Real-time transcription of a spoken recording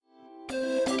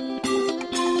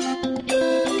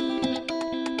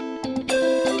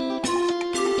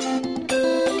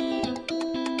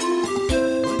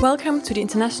Welcome to the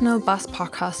International Bus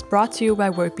Podcast brought to you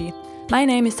by WordBee. My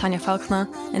name is Tanya Falkner,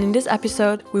 and in this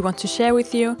episode, we want to share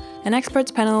with you an experts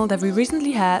panel that we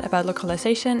recently had about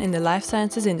localization in the life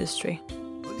sciences industry.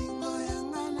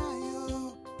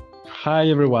 Hi,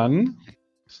 everyone.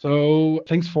 So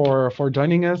thanks for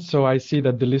joining us. So I see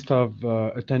that the list of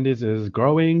attendees is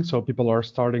growing, so people are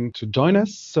starting to join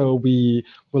us. So we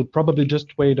will probably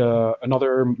just wait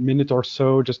another minute or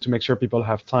so just to make sure people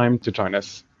have time to join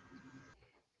us.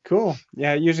 Cool.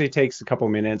 Yeah, it usually takes a couple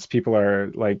minutes. People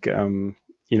are like, putting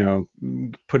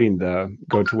the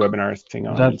GoToWebinar thing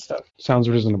on and stuff. Sounds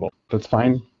reasonable. That's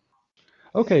fine.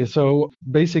 Okay, so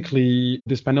basically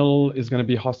this panel is going to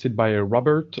be hosted by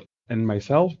Robert and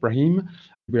myself, Brahim.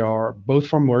 We are both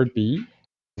from WordBee,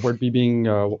 WordBee being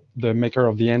the maker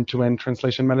of the end-to-end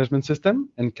translation management system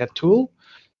and CAT tool.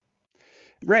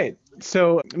 Right.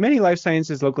 So many life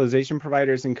sciences localization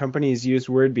providers and companies use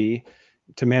WordBee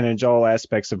to manage all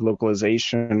aspects of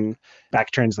localization,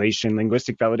 back translation,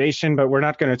 linguistic validation, but we're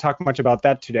not going to talk much about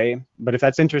that today. But if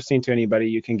that's interesting to anybody,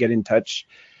 you can get in touch.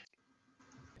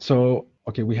 So,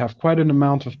 okay, we have quite an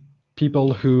amount of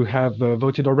people who have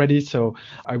voted already. So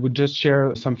I would just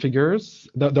share some figures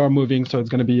that are moving. So it's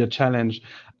going to be a challenge.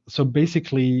 So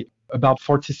basically, about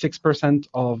 46%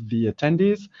 of the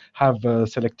attendees have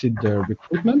selected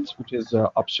recruitment, which is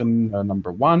option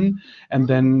number one. And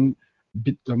then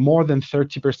more than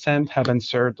 30% have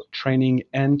answered training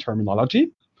and terminology.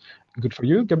 Good for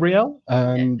you, Gabriele.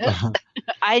 And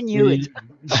I knew it.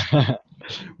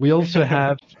 We also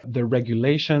have the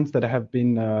regulations that have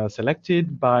been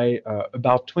selected by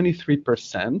about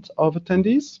 23% of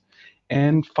attendees.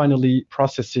 And finally,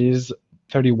 processes,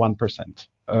 31%,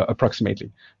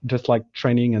 approximately, just like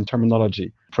training and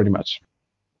terminology, pretty much.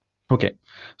 Okay,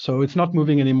 so it's not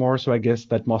moving anymore, so I guess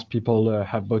that most people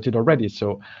have voted already.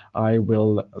 So I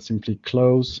will simply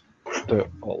close the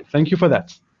poll. Thank you for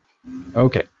that.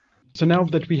 Okay. So now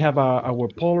that we have our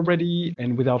poll ready,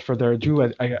 and without further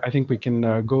ado, I think we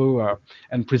can go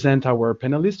and present our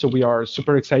panelists. So we are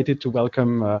super excited to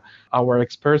welcome our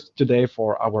experts today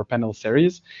for our panel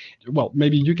series. Well,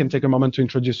 maybe you can take a moment to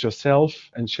introduce yourself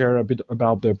and share a bit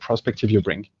about the perspective you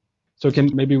bring. So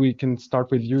maybe we can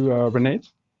start with you, Ronait.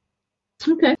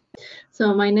 Okay,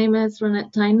 so my name is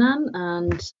Ronait Tynan,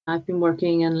 and I've been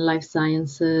working in life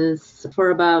sciences for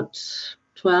about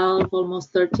 12,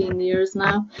 almost 13 years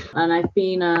now. And I've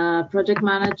been a project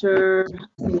manager,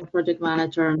 senior project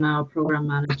manager, now program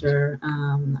manager.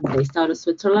 I'm based out of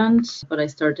Switzerland, but I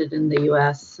started in the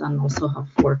US and also have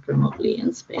worked remotely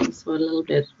in Spain. So a little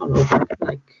bit all over,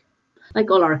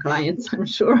 like all our clients, I'm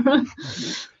sure.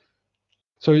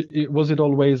 So was it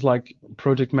always like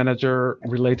project manager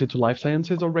related to life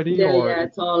sciences already? Yeah,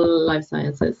 it's all life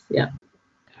sciences, yeah.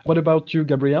 What about you,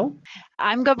 Gabriele?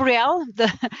 I'm Gabriele,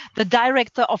 the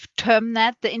director of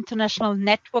TermNet, the International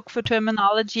Network for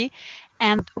Terminology.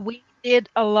 And we did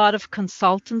a lot of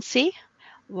consultancy,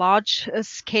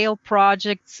 large-scale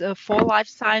projects for life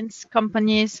science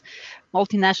companies,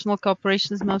 multinational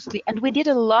corporations mostly. And we did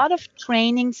a lot of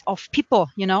trainings of people,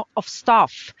 of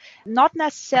staff, not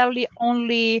necessarily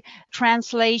only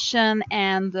translation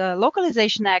and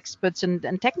localization experts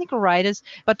and technical writers,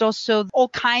 but also all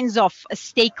kinds of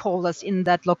stakeholders in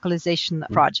that localization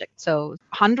project. So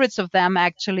hundreds of them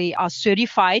actually are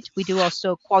certified. We do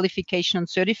also qualification and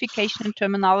certification in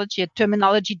terminology, a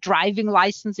terminology driving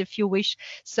license, if you wish.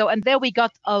 So, and there we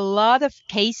got a lot of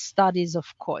case studies, of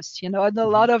course, and a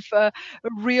lot of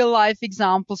real life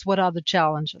examples. What are the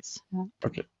challenges?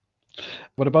 Okay.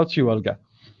 What about you, Olga?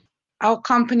 Our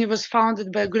company was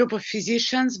founded by a group of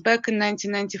physicians back in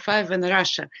 1995 in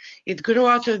Russia. It grew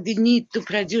out of the need to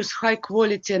produce high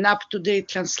quality and up-to-date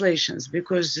translations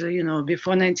because,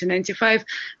 before 1995,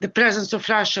 the presence of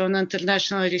Russia on the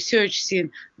international research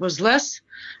scene was less,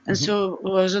 and so it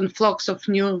was an influx of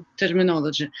new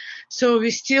terminology. So we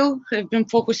still have been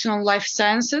focusing on life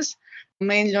sciences,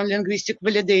 mainly on linguistic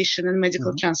validation and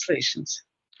medical translations.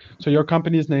 So your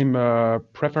company's name,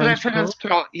 Preference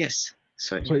P.R.O, yes.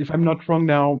 So if I'm not wrong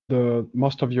now,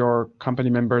 most of your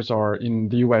company members are in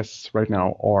the US right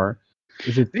now, or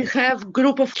is it? We have a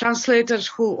group of translators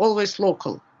who are always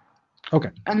local. Okay.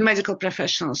 And medical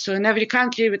professionals. So in every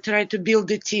country, we try to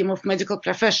build a team of medical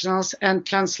professionals and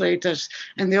translators,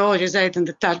 and they all reside in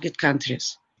the target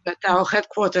countries. But our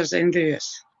headquarters are in the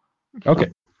US.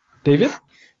 Okay. David?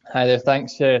 Hi there.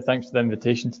 Thanks for the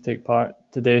invitation to take part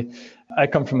today. I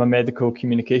come from a medical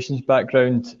communications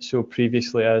background, so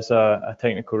previously as a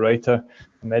technical writer,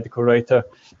 a medical writer,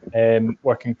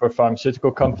 working for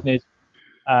pharmaceutical companies,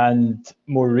 and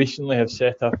more recently have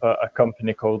set up a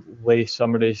company called Lay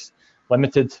Summaries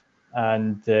Limited,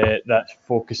 and that's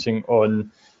focusing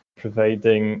on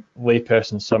providing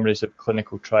layperson summaries of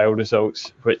clinical trial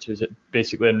results, which is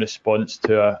basically in response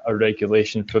to a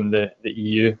regulation from the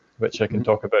EU, which I can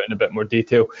talk about in a bit more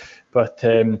detail. But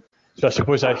so I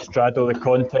suppose I straddle the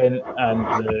content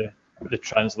and the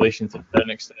translation to an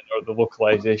extent, or the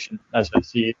localization, as I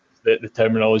see the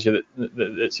terminology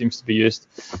that seems to be used.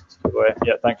 So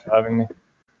yeah, thanks for having me.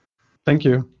 Thank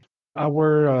you.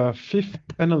 Our fifth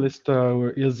panelist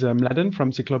is Mladen from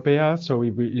Ciklopea, so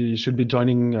he should be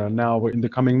joining now in the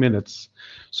coming minutes.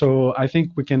 So I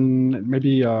think we can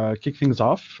maybe kick things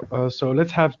off. So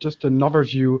let's have just an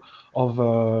overview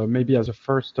of maybe as a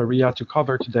first area to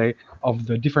cover today of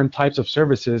the different types of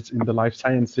services in the life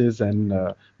sciences and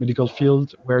medical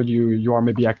field where you are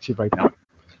maybe active right now.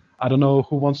 I don't know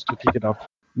who wants to kick it off.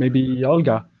 Maybe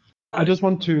Olga. I just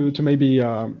want to maybe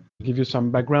give you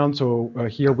some background. So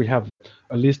here we have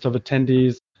a list of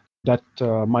attendees that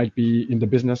might be in the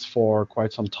business for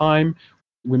quite some time.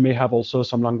 We may have also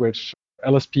some language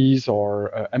LSPs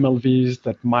or MLVs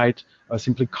that might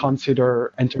simply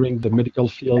consider entering the medical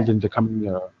field in the coming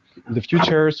in the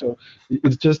future. So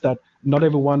it's just that not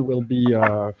everyone will be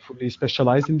fully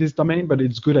specialized in this domain, but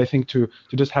it's good, I think, to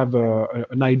just have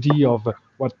an idea of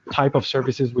what type of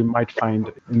services we might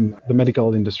find in the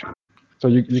medical industry. So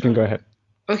you can go ahead.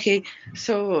 Okay,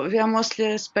 so we are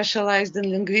mostly specialized in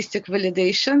linguistic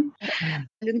validation.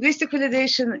 Linguistic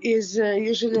validation is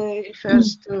usually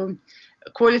refers to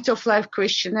quality of life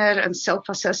questionnaire and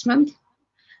self-assessment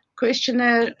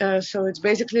questionnaire. So it's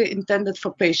basically intended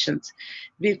for patients,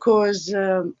 because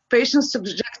patients'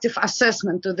 subjective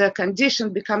assessment of their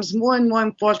condition becomes more and more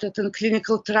important in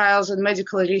clinical trials and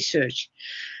medical research.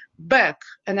 Back,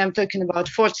 and I'm talking about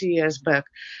 40 years back,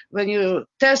 when you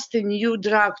test a new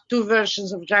drug, two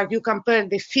versions of drug, you compare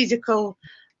the physical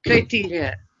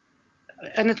criteria,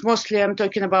 and it mostly I'm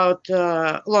talking about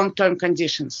long-term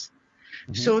conditions.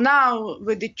 Mm-hmm. So now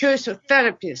with the choice of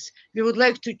therapies, we would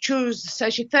like to choose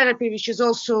such a therapy which is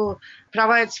also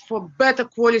provides for better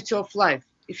quality of life.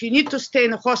 If you need to stay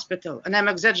in a hospital, and I'm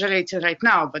exaggerating right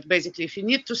now, but basically if you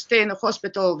need to stay in a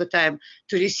hospital all the time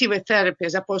to receive a therapy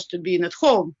as opposed to being at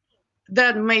home,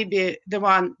 then maybe the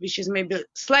one which is maybe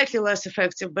slightly less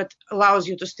effective but allows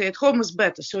you to stay at home is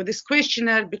better. So this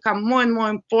questionnaire become more and more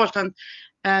important,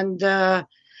 and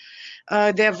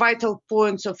they're vital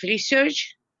points of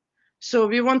research. So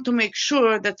we want to make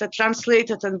sure that the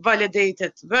translated and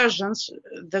validated versions,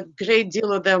 the great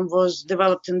deal of them was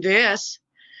developed in the US,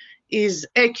 is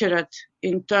accurate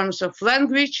in terms of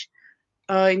language,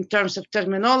 in terms of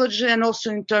terminology, and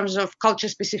also in terms of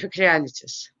culture-specific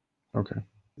realities. Okay.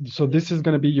 So this is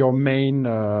going to be your main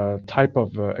type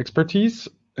of expertise.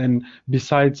 And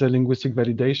besides the linguistic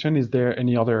validation, is there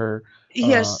any other?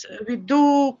 Yes, we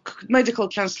do medical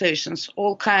translations,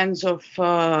 all kinds of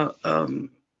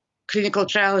clinical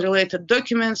trial-related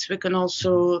documents. We can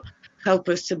also help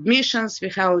with submissions. We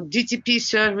have DTP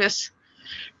service,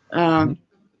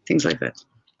 things like that.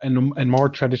 And more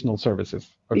traditional services.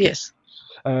 Okay. Yes.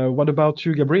 What about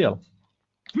you, Gabriele?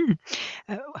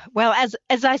 Well,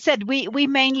 as I said, we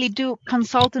mainly do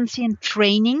consultancy and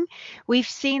training. We've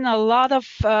seen a lot of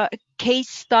case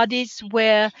studies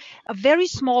where a very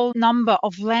small number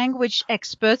of language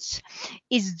experts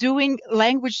is doing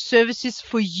language services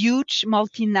for huge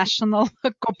multinational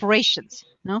corporations.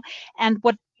 And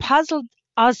what puzzled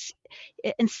us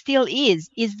and still is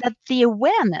that the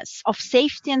awareness of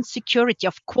safety and security,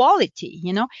 of quality,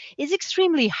 is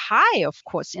extremely high, of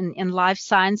course, in life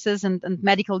sciences and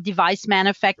medical device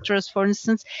manufacturers, for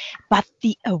instance. But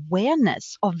the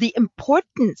awareness of the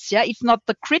importance, if not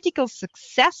the critical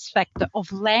success factor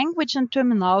of language and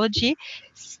terminology,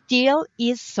 still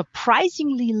is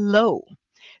surprisingly low.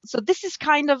 So this is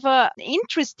kind of an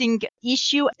interesting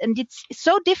issue, and it's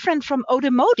so different from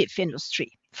automotive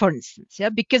industry, for instance,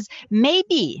 because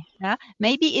maybe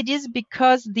it is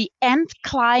because the end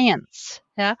clients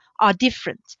are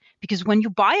different. Because when you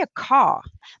buy a car,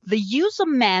 the user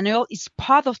manual is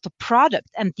part of the product,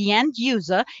 and the end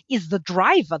user is the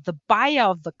driver, the buyer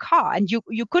of the car. And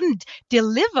you couldn't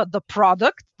deliver the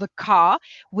product, the car,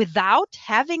 without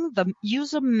having the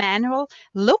user manual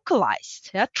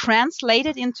localized,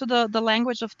 translated into the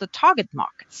language of the target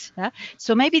markets.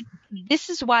 So maybe this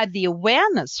is why the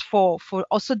awareness for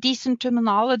also decent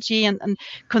terminology and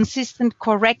consistent,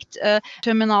 correct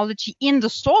terminology in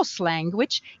the source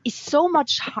language is so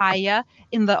much higher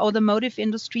in the automotive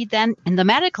industry than in the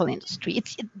medical industry.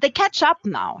 They catch up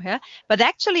now, but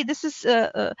actually this is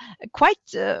quite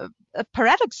a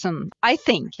paradoxon, I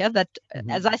think, that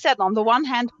as I said, on the one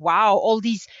hand, wow, all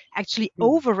these actually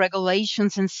over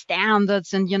regulations and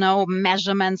standards and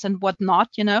measurements and whatnot,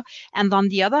 and on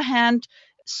the other hand,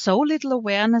 so little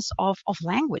awareness of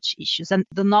language issues and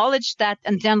the knowledge that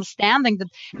and the understanding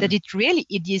that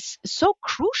it is so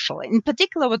crucial. In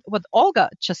particular, what Olga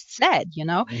just said,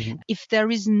 if there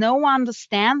is no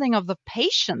understanding of the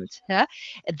patient,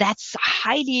 that's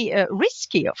highly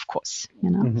risky, of course.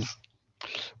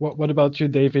 What about you,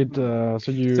 David?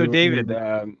 So David,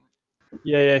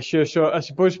 Yeah, sure. So I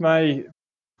suppose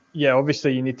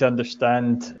obviously you need to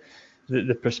understand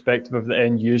the perspective of the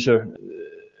end user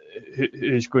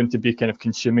who's going to be kind of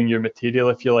consuming your material,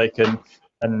 if you like,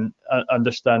 and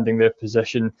understanding their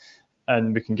position.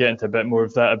 And we can get into a bit more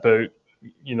of that about,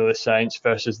 the science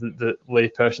versus the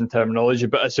layperson terminology.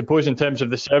 But I suppose in terms of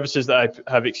the services that I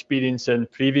have experience in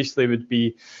previously would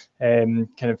be kind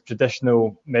of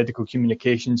traditional medical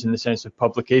communications in the sense of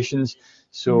publications.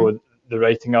 So the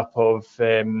writing up of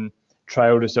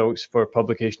trial results for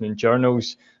publication in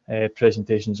journals,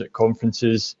 presentations at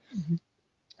conferences.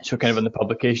 So kind of on the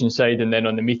publication side, and then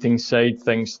on the meeting side,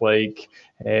 things like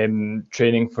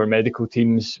training for medical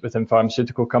teams within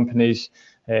pharmaceutical companies,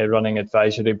 running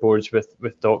advisory boards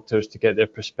with doctors to get their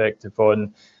perspective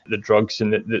on the drugs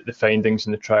and the findings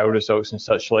and the trial results and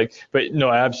such like. But no,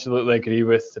 I absolutely agree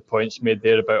with the points made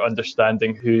there about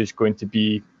understanding who's going to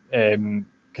be kind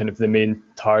of the main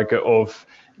target of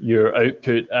your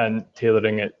output and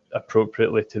tailoring it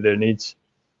appropriately to their needs.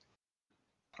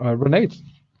 Ronait?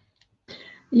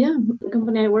 Yeah, the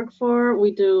company I work for,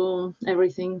 we do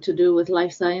everything to do with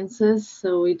life sciences.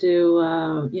 So we do,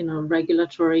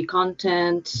 regulatory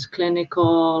content,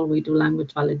 clinical, we do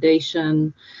language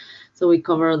validation. So we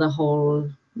cover the whole,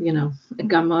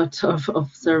 gamut of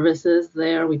services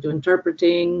there. We do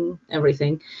interpreting,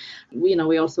 everything. We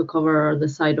also cover the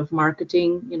side of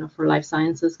marketing, for life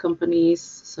sciences companies.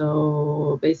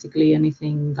 So basically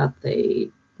anything that they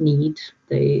need,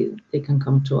 they can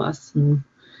come to us and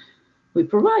we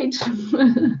provide.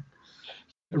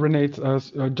 Ronait,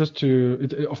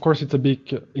 of course, it's a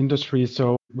big industry,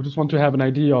 so we just want to have an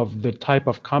idea of the type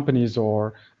of companies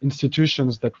or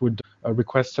institutions that would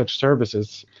request such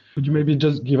services. Could you maybe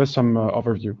just give us some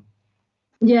overview?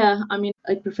 Yeah,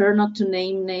 I prefer not to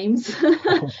name names.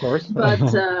 Of course.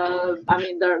 But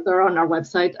they're on our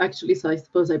website actually, so I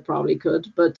suppose I probably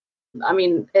could. But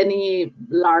any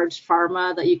large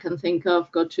pharma that you can think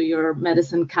of, go to your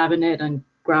medicine cabinet and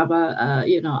grab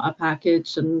a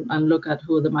package and look at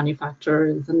who the manufacturer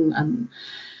is, and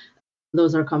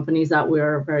those are companies that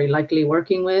we're very likely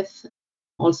working with.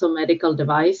 Also medical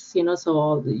device,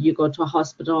 so you go to a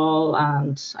hospital,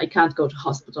 and I can't go to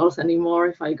hospitals anymore.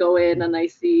 If I go in and I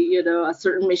see, a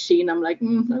certain machine, I'm like,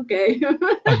 okay.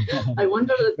 I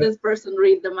wonder if this person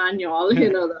read the manual,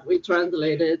 that we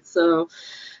translated. So,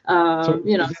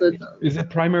 is it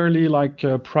primarily like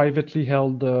privately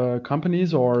held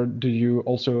companies, or do you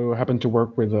also happen to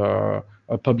work with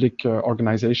public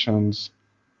organizations?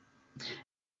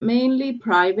 Mainly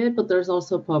private, but there's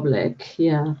also public.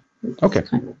 Yeah. Okay.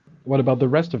 What about the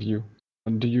rest of you?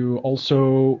 Do you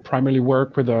also primarily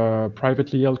work with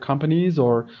privately held companies,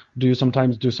 or do you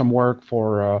sometimes do some work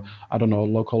for,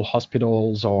 local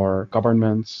hospitals or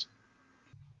governments?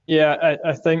 Yeah,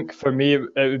 I think for me, it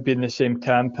would be in the same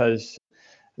camp as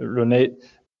Ronait.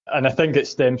 And I think it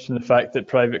stems from the fact that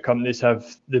private companies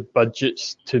have the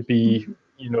budgets to be,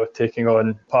 taking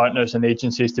on partners and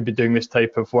agencies to be doing this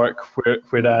type of work,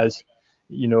 whereas,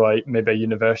 maybe a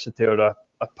university or a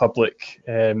public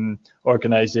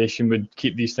organisation would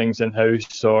keep these things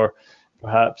in-house, or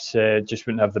perhaps just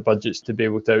wouldn't have the budgets to be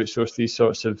able to outsource these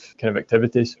sorts of kind of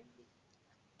activities.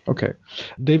 Okay.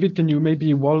 David, can you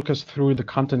maybe walk us through the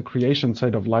content creation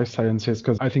side of life sciences?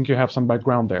 Because I think you have some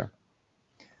background there.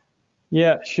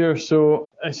 Yeah, sure. So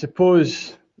I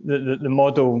suppose the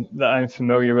model that I'm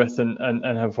familiar with and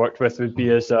have worked with would be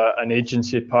as an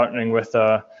agency partnering with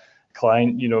a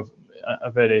client,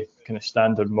 a very kind of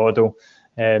standard model.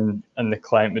 And the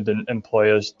client would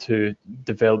employ us to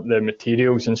develop their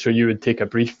materials. And so you would take a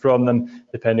brief from them,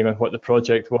 depending on what the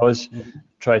project was,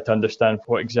 try to understand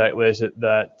what exactly is it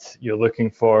that you're looking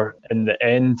for in the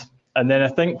end. And then I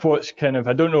think what's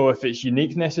I don't know if it's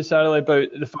unique necessarily about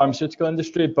the pharmaceutical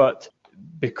industry, but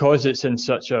because it's in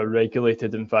such a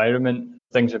regulated environment,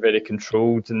 things are very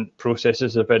controlled and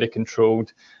processes are very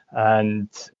controlled. And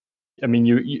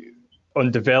you on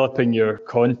developing your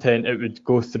content, it would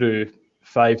go through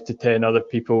 5 to 10 other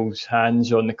people's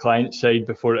hands on the client side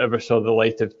before it ever saw the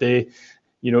light of day.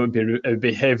 It would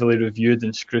be heavily reviewed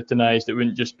and scrutinized. It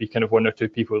wouldn't just be kind of 1 or 2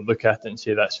 people would look at it and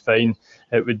say that's fine.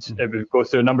 It would go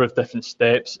through a number of different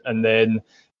steps, and then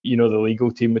the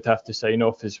legal team would have to sign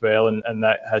off as well, and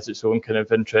that has its own kind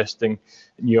of interesting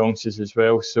nuances as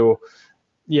well. So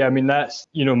Yeah, I mean, that's,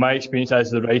 my experience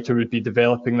as the writer would be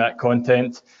developing that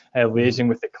content, liaising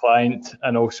with the client,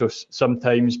 and also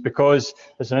sometimes, because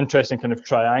there's an interesting kind of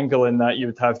triangle in that, you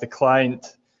would have the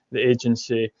client, the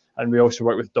agency, and we also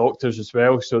work with doctors as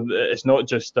well. So it's not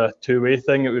just a two-way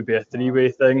thing, it would be a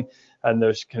three-way thing. And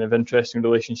there's kind of interesting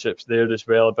relationships there as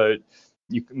well about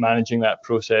you managing that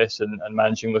process and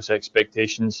managing those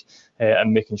expectations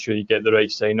and making sure you get the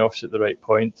right sign-offs at the right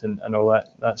point and all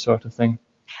that sort of thing.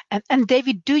 And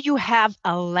David, do you have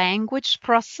a language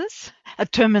process, a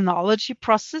terminology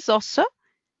process also?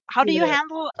 How do you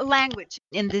handle language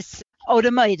in this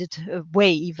automated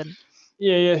way even?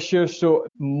 Yeah, sure. So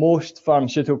most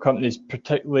pharmaceutical companies,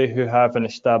 particularly who have an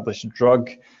established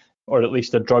drug, or at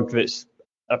least a drug that's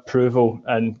approval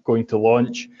and going to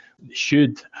launch,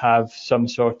 should have some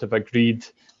sort of agreed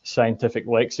scientific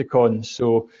lexicon.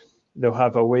 So they'll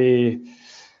have a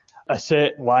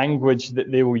set language that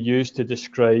they will use to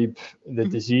describe the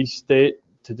disease state,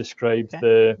 to describe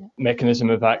the mechanism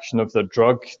of action of their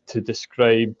drug, to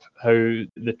describe how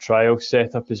the trial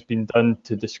setup has been done,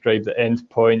 to describe the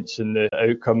endpoints and the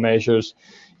outcome measures,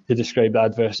 to describe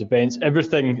adverse events,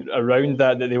 everything around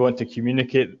that they want to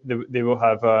communicate. They will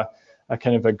have a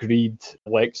kind of agreed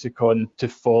lexicon to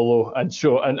follow. And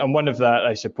so, and one of that,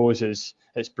 I suppose, is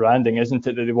it's branding, isn't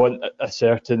it? That they want a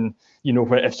certain,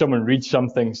 if someone reads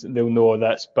something, they'll know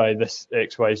that's by this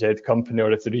XYZ company,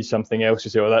 or if they read something else, they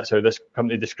say, that's how this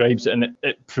company describes it. And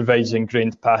it provides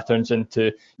ingrained patterns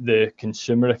into the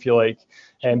consumer, if you like.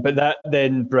 But that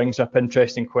then brings up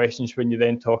interesting questions when you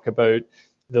then talk about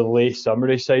the lay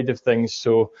summary side of things.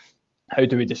 So how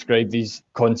do we describe these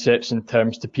concepts in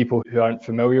terms to people who aren't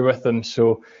familiar with them?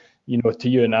 So, to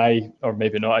you and I, or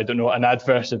maybe not, I don't know, an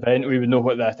adverse event, we would know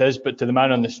what that is, but to the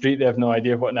man on the street, they have no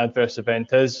idea what an adverse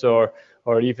event is, or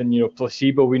even,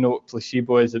 placebo, we know what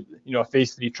placebo is, a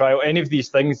phase 3 trial, any of these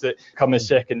things that come as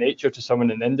second nature to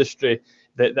someone in the industry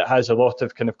that has a lot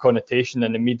of kind of connotation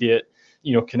and immediate,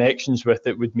 connections with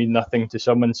it would mean nothing to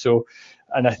someone. So,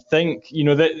 and I think,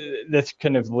 that this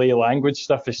kind of lay language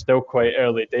stuff is still quite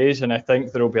early days. And I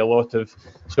think there will be a lot of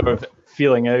sort of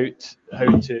feeling out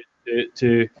how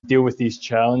to deal with these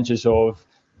challenges of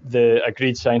the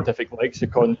agreed scientific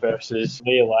lexicon versus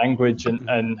lay language,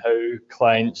 and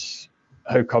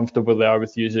how comfortable they are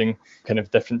with using kind of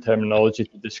different terminology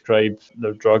to describe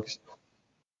their drugs.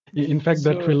 In fact,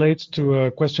 that relates to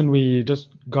a question we just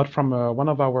got from one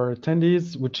of our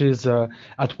attendees, which is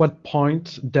at what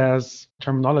point does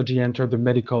terminology enter the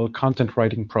medical content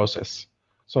writing process?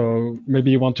 So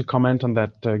maybe you want to comment on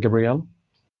that, Gabriele?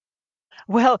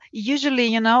 Well,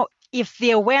 usually, if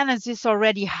the awareness is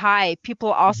already high,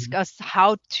 people ask us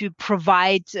how to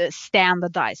provide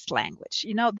standardized language.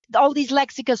 All these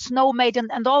lexica, Snowmate,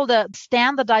 and all the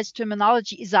standardized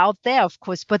terminology is out there, of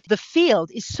course, but the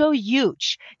field is so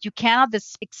huge. You cannot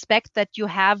expect that you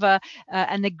have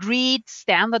an agreed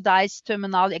standardized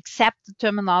terminology, accepted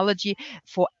terminology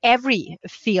for every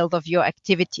field of your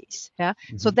activities. Yeah?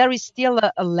 So there is still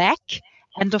a lack.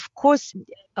 And of course,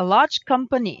 a large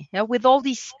company with all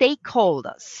these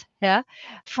stakeholders,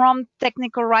 from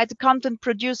technical writer, content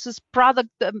producers, product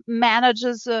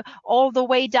managers, all the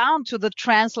way down to the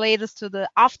translators, to the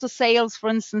after sales, for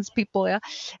instance, people,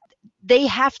 they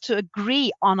have to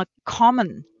agree on a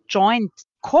common joint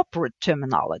corporate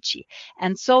terminology.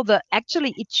 And so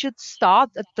actually it should start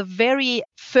at the very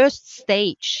first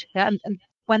stage. And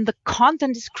when the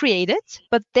content is created,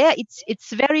 but there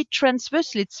it's very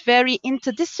transversal, it's very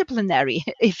interdisciplinary,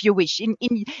 if you wish.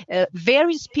 In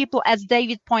various people, as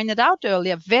David pointed out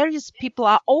earlier, various people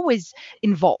are always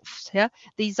involved. Yeah,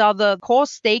 these are the core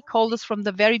stakeholders from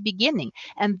the very beginning,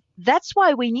 and that's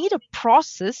why we need a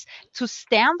process to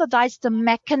standardize the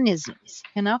mechanisms.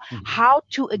 How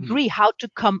to agree, how to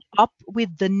come up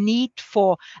with the need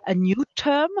for a new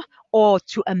term, or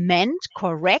to amend,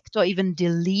 correct, or even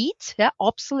delete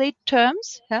obsolete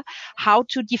terms, how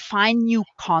to define new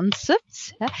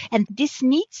concepts. And this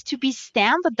needs to be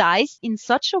standardized in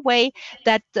such a way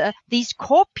that these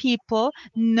core people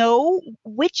know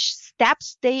which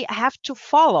steps they have to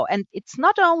follow. And it's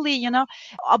not only,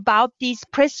 about these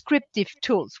prescriptive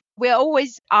tools. We're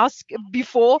always asked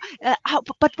before,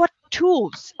 but what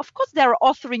tools? Of course, there are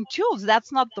authoring tools.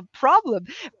 That's not the problem.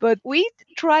 But we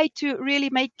try to really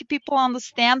make people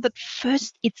understand that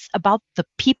first it's about the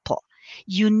people.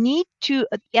 You need to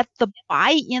get the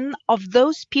buy-in of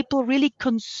those people really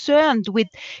concerned with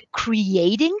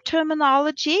creating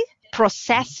terminology,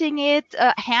 processing it,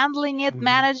 handling it,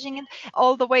 managing it,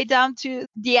 all the way down to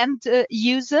the end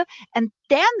user. And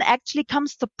then actually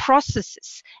comes the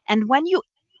processes. And when you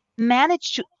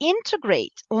manage to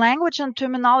integrate language and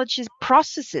terminology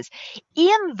processes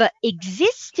in the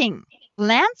existing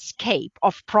landscape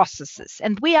of processes.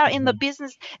 And we are in the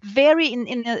business very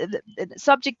in the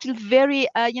subject to very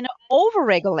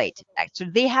over-regulated.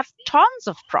 Actually, they have tons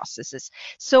of processes.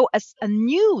 So as a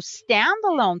new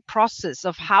standalone process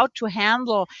of how to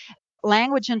handle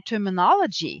language and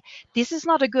terminology, this is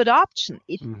not a good option.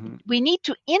 We need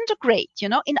to integrate,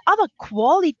 in other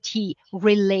quality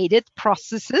related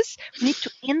processes, we need to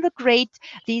integrate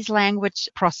these language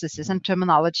processes and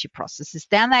terminology processes.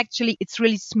 Then actually it's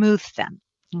really smooth then.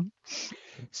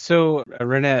 So,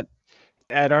 Ronait,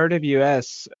 at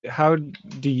RWS, how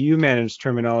do you manage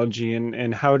terminology,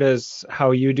 and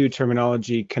how you do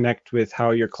terminology connect with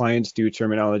how your clients do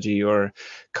terminology or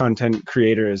content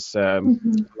creators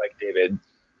like David?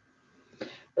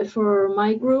 For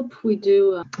my group, we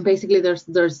do basically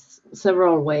there's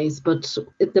several ways, but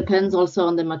it depends also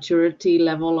on the maturity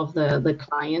level of the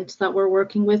client that we're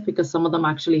working with, because some of them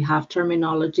actually have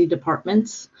terminology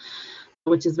departments,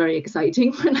 which is very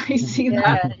exciting when I see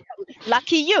that.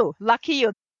 Lucky you.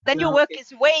 Then your work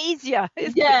is way easier.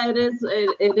 Yeah, it is.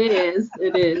 It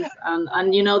is.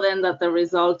 And you know then that the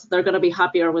results, they're going to be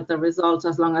happier with the results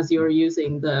as long as you're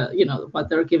using what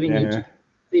they're giving you,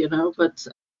 but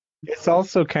it's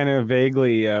also kind of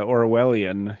vaguely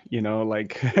Orwellian,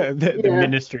 like the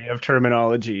Ministry of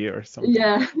Terminology or something.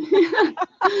 Yeah.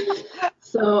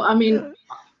 So, I mean,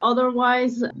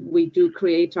 otherwise, we do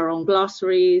create our own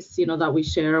glossaries, that we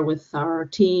share with our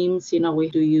teams. We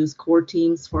do use core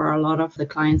teams for a lot of the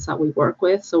clients that we work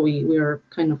with. So we are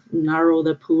kind of narrow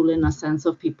the pool in a sense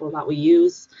of people that we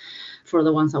use for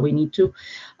the ones that we need to.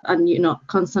 And,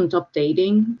 constant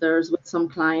updating. There's with some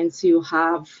clients you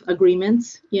have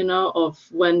agreements, of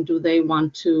when do they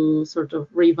want to sort of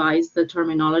revise the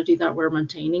terminology that we're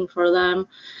maintaining for them.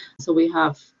 So we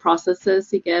have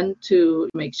processes, again, to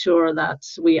make sure that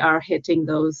we are hitting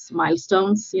those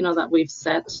milestones, that we've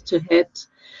set to hit.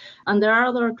 And there are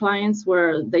other clients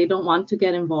where they don't want to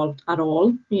get involved at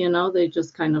all. They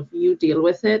just kind of, you deal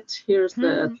with it. Here's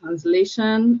the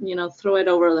translation, throw it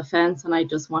over the fence, and I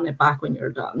just want it back when you're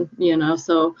done,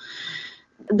 So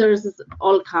there's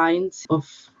all kinds of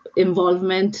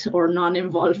involvement or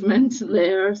non-involvement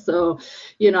there. So,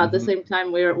 at the same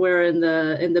time, we're in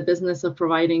the business of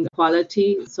providing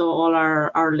quality. So all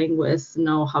our linguists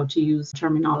know how to use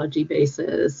terminology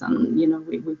bases, and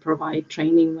we provide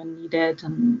training when needed,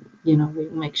 and we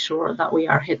make sure that we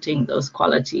are hitting those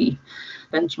quality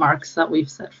benchmarks that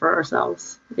we've set for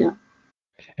ourselves. Yeah.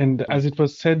 And as it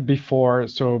was said before,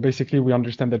 so basically we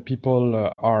understand that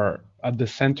people are at the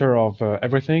center of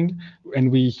everything,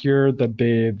 and we hear that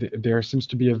there seems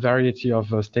to be a variety of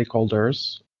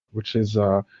stakeholders, which is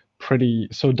pretty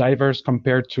so diverse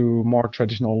compared to more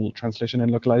traditional translation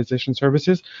and localization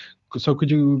services. So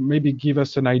could you maybe give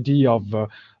us an idea of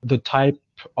the type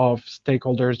of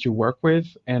stakeholders you work with,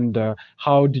 and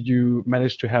how did you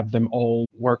manage to have them all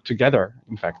work together,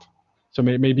 in fact? So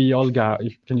maybe Olga,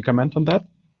 can you comment on that?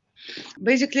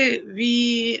 Basically,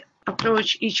 we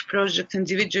approach each project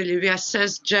individually. We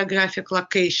assess geographic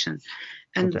location.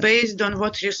 And based on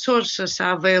what resources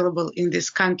are available in this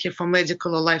country for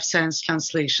medical or life science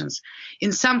translations.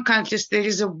 In some countries, there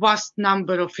is a vast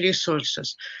number of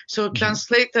resources. So a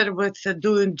translator with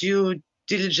doing due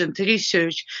diligent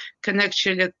research can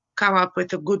actually come up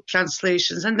with a good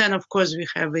translations. And then, of course, we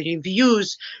have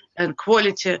reviews and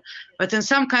quality. But in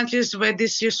some countries where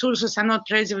these resources are not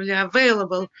readily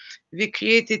available, we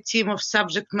create a team of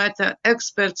subject matter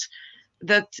experts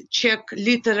that check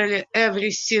literally every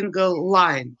single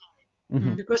line.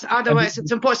 Because otherwise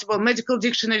it's impossible. Medical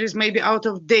dictionaries may be out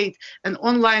of date, and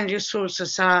online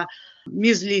resources are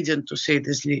misleading, to say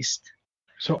the least.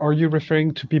 So are you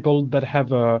referring to people that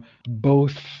have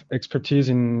both expertise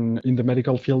in the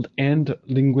medical field and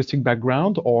linguistic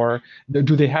background, or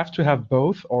do they have to have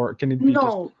both, or can it be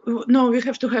No, we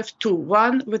have to have two.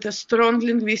 One with a strong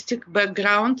linguistic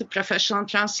background, a professional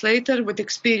translator with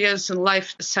experience in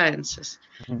life sciences,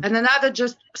 and another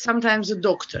just sometimes a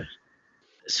doctor.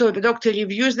 So the doctor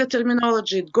reviews the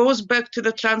terminology, it goes back to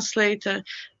the translator,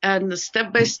 and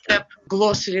step-by-step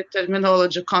glossary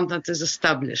terminology content is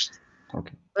established.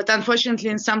 Okay. But unfortunately,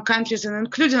 in some countries, and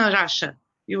including Russia,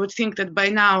 you would think that by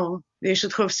now they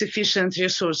should have sufficient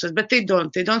resources, but they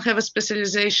don't. They don't have a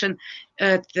specialization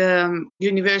at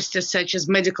universities such as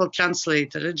medical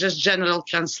translator, just general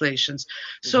translations.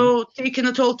 So taking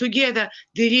it all together,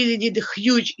 they really need a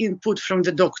huge input from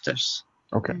the doctors.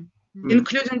 Okay.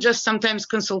 Including just sometimes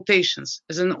consultations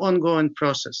as an ongoing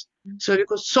process. So we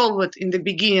could solve it in the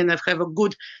beginning and have a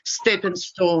good stepping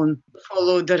stone,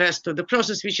 follow the rest of the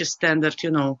process, which is standard,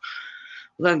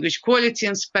 language quality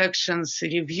inspections,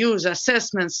 reviews,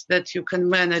 assessments that you can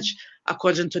manage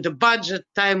according to the budget,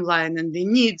 timeline, and the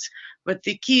needs. But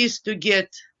the key is to get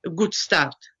a good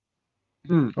start.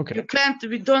 Okay.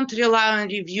 We don't rely on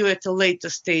review at the later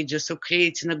stages or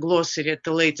creating a glossary at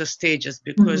the later stages,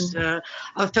 because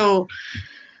although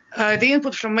the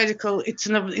input from medical, it's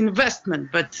an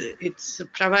investment, but it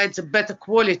provides a better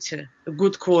quality, a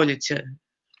good quality,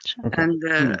 and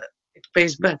it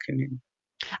pays back. I mean,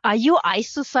 are you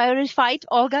ISO certified,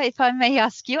 Olga? If I may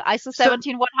ask you, ISO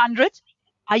 17100.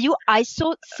 Are you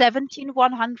ISO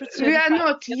 17100 certified? We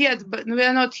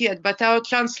are not yet, but our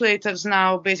translators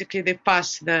now basically they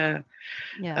pass the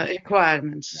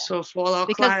requirements. So for all our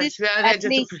clients, we are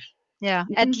ready to.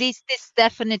 At least this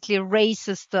definitely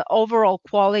raises the overall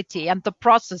quality and the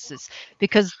processes,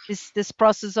 because this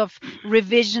process of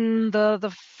revision,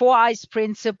 the 4 eyes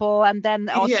principle, and then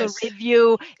also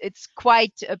review, it's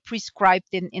quite prescribed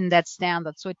in that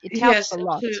standard. So it helps a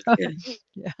lot.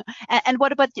 And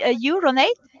what about you,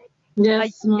 Ronait?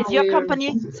 Yes, is your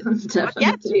company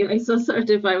definitely ISO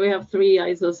certified? We have 3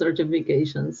 ISO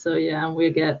certifications. So we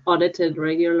get audited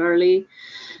regularly.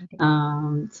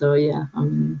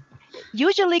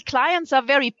 Usually clients are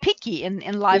very picky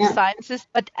in life sciences,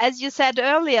 but as you said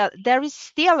earlier, there is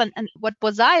still, and what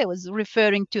I was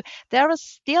referring to, there is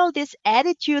still this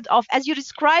attitude of, as you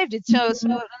described it so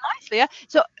nicely.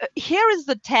 So here is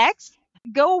the text,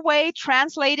 go away,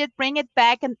 translate it, bring it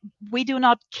back, and we do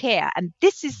not care. And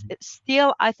this is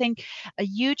still, I think, a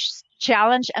huge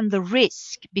challenge and the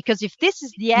risk, because if this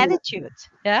is the attitude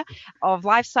of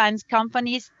life science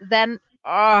companies, then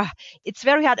it's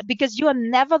very hard, because you are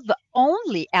never the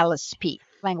only LSP,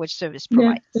 language service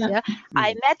providers.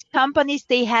 I met companies,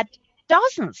 they had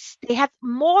dozens, they had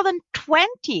more than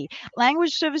 20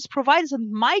 language service providers,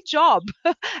 and my job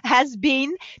has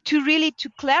been to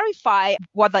clarify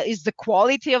what is the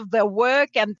quality of their work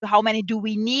and how many do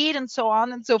we need and so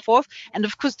on and so forth. And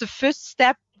of course, the first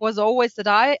step was always that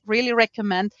I really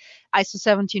recommend ISO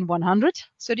 17100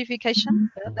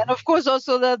 certification. Then, of course,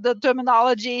 also the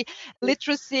terminology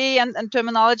literacy and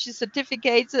terminology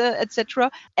certificates,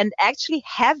 etc. And actually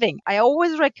I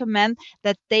always recommend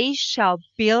that they shall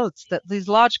build, that these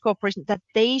large corporations, that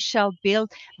they shall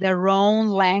build their own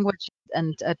language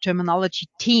and terminology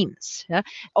teams.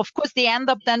 Of course, they end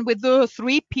up then with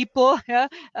 3 people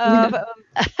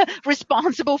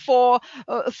responsible for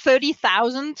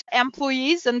 30,000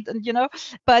 employees, and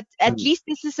but at least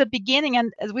this is a beginning.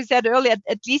 And as we said earlier,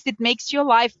 at least it makes your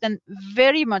life then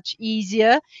very much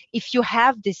easier if you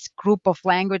have this group of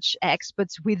language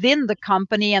experts within the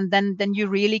company, and then you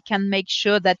really can make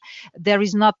sure that there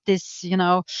is not this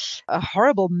a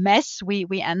horrible mess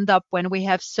we end up when we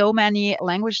have so many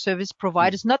language service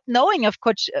providers not knowing, of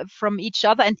course, from each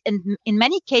other, and in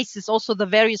many cases also the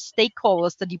various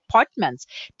stakeholders, the departments,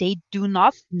 they do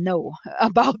not know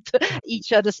about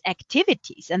each other's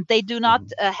activities, and they do not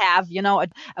have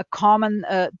a common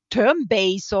term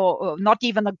base, or not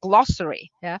even a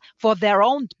glossary for their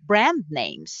own brand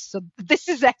names. So this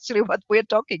is actually what we're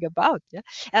talking about.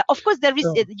 Of course, there is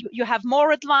you have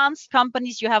more advanced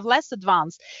companies, you have less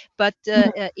advanced, but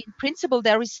in principle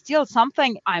there is still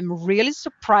something I'm really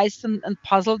surprised and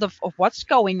puzzled of what's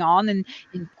going on in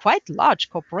quite large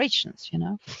corporations.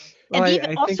 Well, and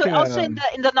even also in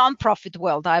the non-profit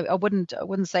world, I wouldn't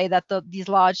say that these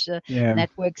large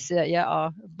networks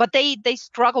are, but they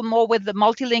struggle more with the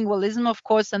multilingualism, of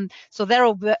course, and so their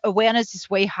awareness is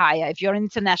way higher. If you're an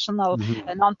international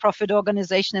non-profit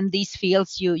organization in these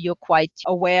fields, you're quite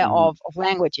aware of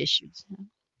language issues.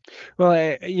 Well,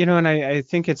 I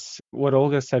think it's what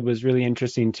Olga said was really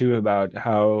interesting too, about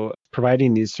how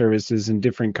providing these services in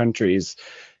different countries,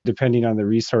 depending on the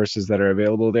resources that are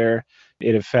available there,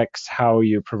 it affects how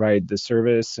you provide the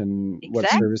service and what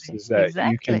services that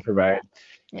you can provide.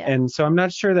 And so I'm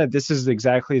not sure that this is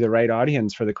exactly the right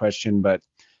audience for the question, but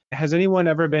has anyone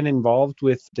ever been involved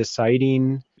with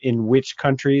deciding in which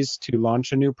countries to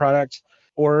launch a new product?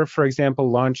 Or, for example,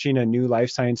 launching a new life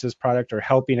sciences product or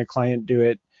helping a client do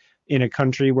it in a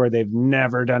country where they've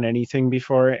never done anything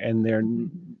before and they're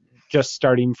just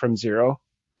starting from zero?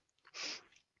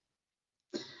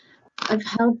 I've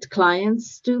helped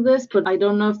clients do this, but I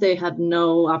don't know if they had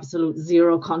absolute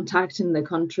zero contact in the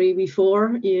country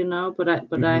before, but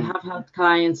I have helped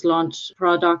clients launch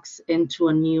products into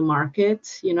a new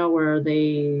market, where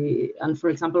and for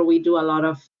example, we do a lot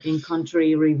of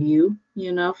in-country review,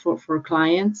 for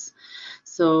clients.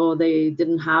 So they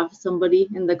didn't have somebody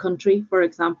in the country, for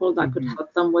example, that could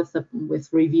help them with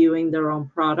reviewing their own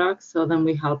products. So then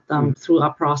we help them through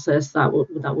a process that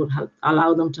would help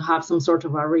allow them to have some sort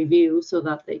of a review so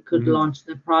that they could launch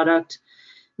the product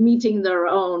meeting their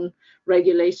own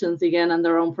regulations again and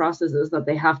their own processes, that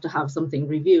they have to have something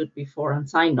reviewed before and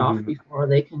signed off before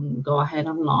they can go ahead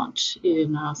and launch.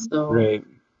 So Right.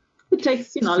 it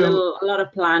takes a lot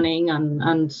of planning,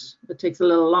 and it takes a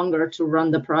little longer to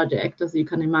run the project, as you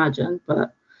can imagine,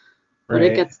 but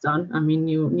it gets done. I mean,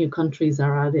 new countries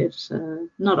are added,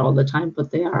 not all the time,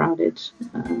 but they are added.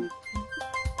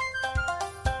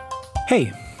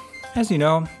 Hey, as you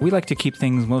know, we like to keep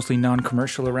things mostly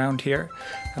non-commercial around here,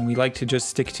 and we like to just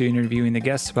stick to interviewing the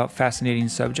guests about fascinating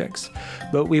subjects.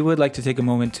 But we would like to take a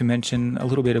moment to mention a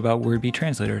little bit about WordBee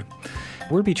Translator.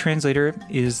 WordBee Translator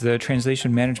is the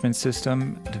translation management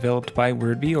system developed by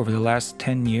WordBee over the last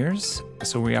 10 years.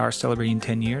 So we are celebrating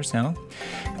 10 years now.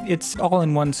 It's all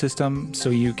in one system, so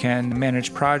you can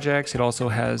manage projects. It also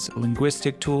has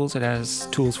linguistic tools. It has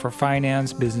tools for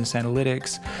finance, business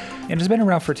analytics, and it's been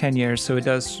around for 10 years, so it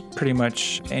does pretty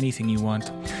much anything you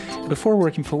want. Before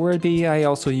working for WordBee, I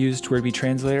also used WordBee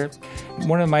Translator.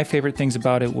 One of my favorite things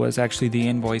about it was actually the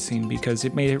invoicing, because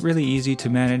it made it really easy to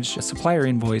manage supplier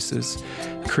invoices,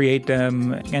 create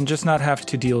them, and just not have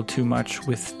to deal too much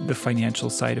with the financial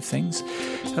side of things.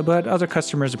 But other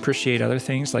customers appreciate other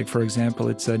things, like, for example,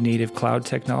 it's a native cloud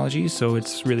technology, so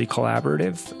it's really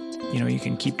collaborative. You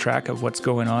can keep track of what's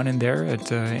going on in there at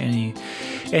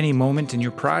any moment in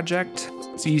your project.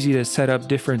 It's easy to set up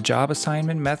different job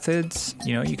assignment methods.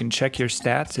 You can check your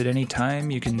stats at any time.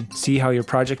 You can see how your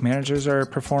project managers are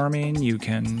performing. You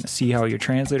can see how your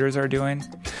translators are doing.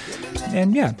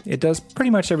 And yeah, it does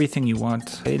pretty much everything you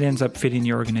want. It ends up fitting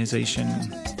your organization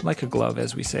like a glove,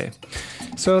 as we say.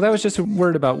 So that was just a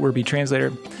word about WordBee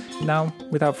Translator. Now,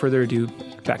 without further ado,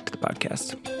 back to the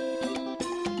podcast.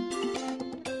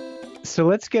 So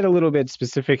let's get a little bit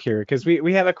specific here, because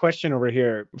we have a question over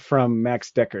here from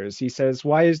Max Deckers. He says,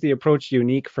 why is the approach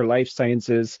unique for life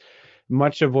sciences?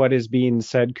 Much of what is being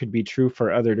said could be true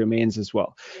for other domains as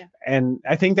well. Yeah. And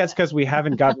I think that's because we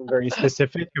haven't gotten very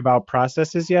specific about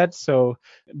processes yet. So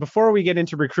before we get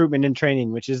into recruitment and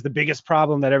training, which is the biggest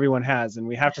problem that everyone has, and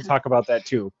we have to talk about that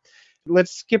too,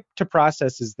 let's skip to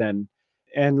processes then.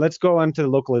 And let's go on to the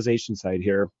localization side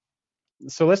here.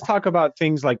 So let's talk about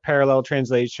things like parallel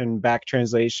translation, back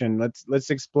translation. Let's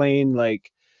explain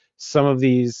like some of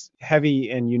these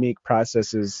heavy and unique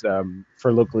processes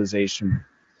for localization.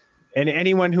 And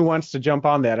anyone who wants to jump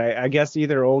on that, I guess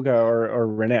either Olga or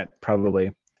Ronait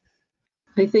probably.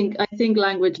 I think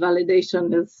language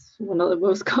validation is one of the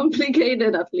most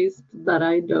complicated, at least that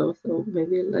I know. So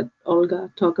maybe let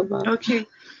Olga talk about it. Okay.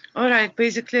 All right.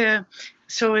 Basically,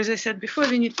 so as I said before,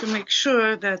 we need to make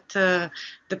sure that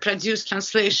the produced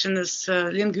translation is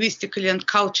linguistically and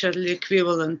culturally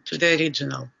equivalent to the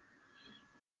original.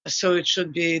 So it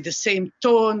should be the same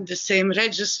tone, the same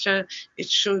register. It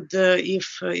should,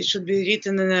 it should be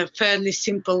written in a fairly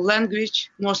simple language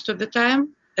most of the time,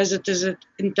 as it is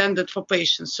intended for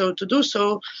patients. So to do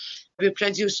so, we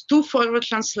produce 2 forward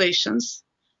translations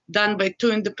done by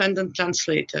 2 independent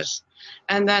translators.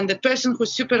 And then the person who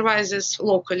supervises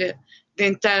locally the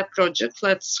entire project,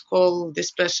 let's call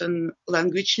this person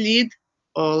language lead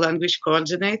or language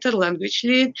coordinator, language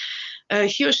lead,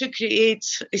 he or she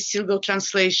creates a single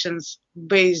translations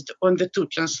based on the 2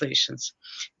 translations.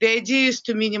 The idea is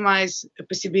to minimize the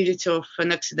possibility of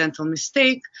an accidental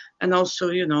mistake and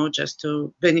also, just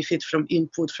to benefit from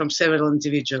input from several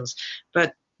individuals.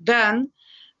 But then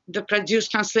the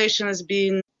produced translation is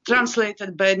being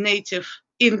translated by a native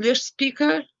English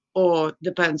speaker, or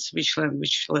depends which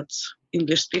language, let's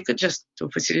English speaker, just to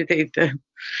facilitate the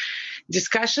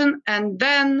discussion. And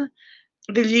then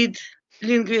the lead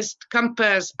linguist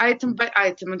compares item by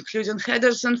item, including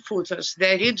headers and footers,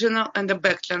 the original and the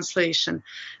back translation,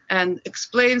 and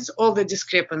explains all the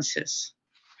discrepancies.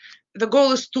 The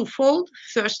goal is twofold.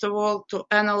 First of all, to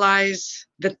analyze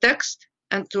the text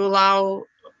and to allow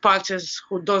parties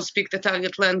who don't speak the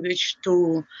target language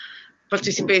to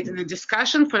participate in a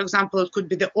discussion. For example, it could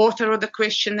be the author of the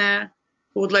questionnaire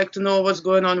who would like to know what's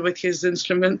going on with his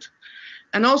instrument.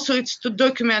 And also it's to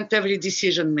document every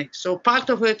decision made. So part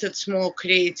of it's more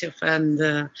creative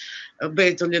and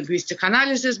based on linguistic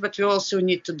analysis, but we also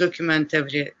need to document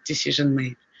every decision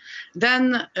made.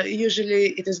 Then usually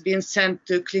it is being sent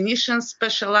to clinicians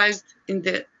specialized in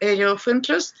the area of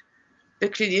interest. The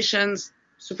clinicians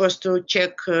supposed to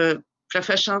check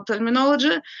professional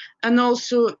terminology, and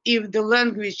also if the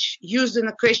language used in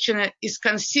a questionnaire is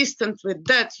consistent with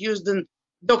that used in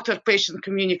doctor-patient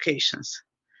communications.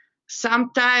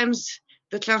 Sometimes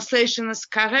the translation is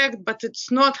correct, but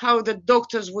it's not how the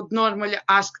doctors would normally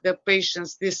ask their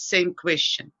patients this same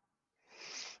question.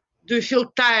 Do you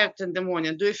feel tired in the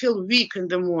morning? Do you feel weak in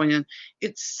the morning?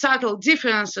 It's subtle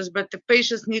differences, but the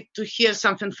patients need to hear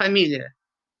something familiar.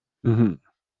 Mm-hmm.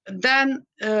 Then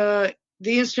the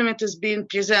instrument is being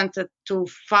presented to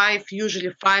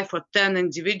usually 5 or 10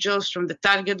 individuals from the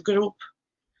target group,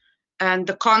 and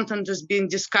the content is being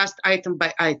discussed item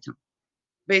by item.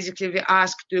 Basically, we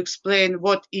ask to explain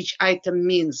what each item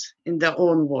means in their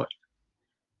own word.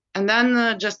 And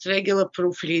then just regular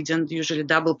proofreading, usually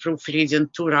double proofreading,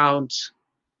 2 rounds,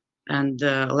 and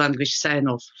language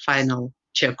sign-off, final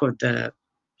check of the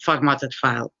formatted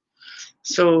file.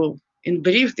 So in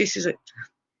brief, this is it.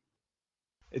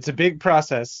 It's a big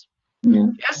process. Yeah.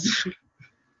 Yes.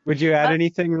 Would you add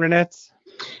anything, Ronait?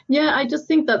 Yeah, I just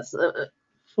think that's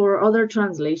for other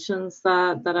translations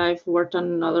that I've worked on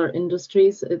in other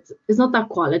industries. It's not that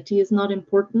quality is not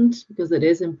important, because it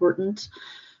is important,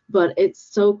 but it's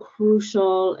so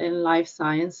crucial in life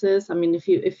sciences. I mean,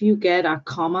 if you get a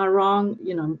comma wrong,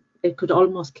 it could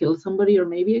almost kill somebody, or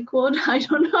maybe it could, I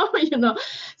don't know,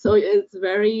 So it's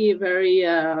very, very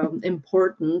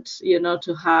important,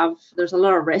 to have, there's a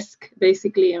lot of risk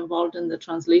basically involved in the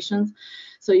translations.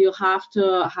 So you have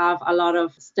to have a lot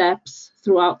of steps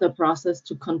throughout the process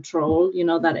to control,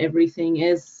 that everything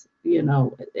is,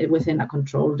 within a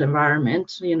controlled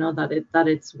environment, that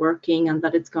it's working and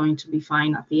that it's going to be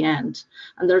fine at the end.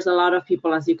 And there's a lot of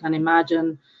people, as you can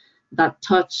imagine, that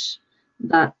touch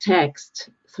that text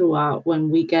throughout when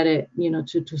we get it,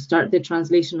 to start the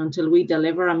translation until we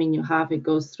deliver. I mean, it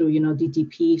goes through,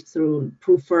 DTP, through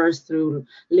proofers, through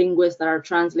linguists that are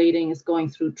translating, it's going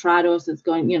through Trados, it's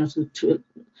going,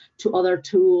 to other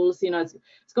tools,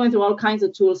 it's going through all kinds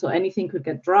of tools. So anything could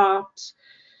get dropped,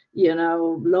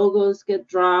 logos get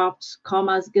dropped,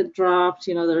 commas get dropped,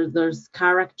 there's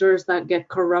characters that get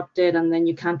corrupted and then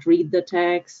you can't read the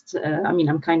text. I mean,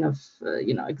 I'm kind of,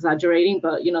 exaggerating,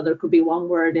 but, there could be one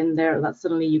word in there that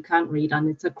suddenly you can't read, and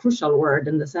it's a crucial word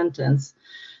in the sentence.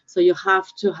 So you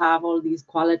have to have all these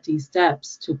quality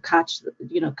steps to catch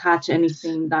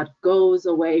anything that goes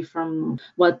away from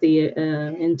what the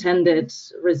intended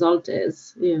result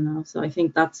is, So I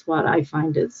think that's what I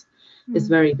find is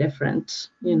very different,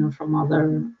 from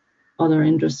other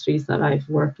industries that I've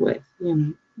worked with,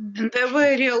 And there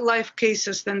were real life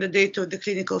cases when the data of the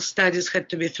clinical studies had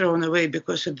to be thrown away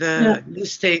because of the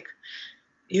mistake.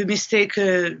 You mistake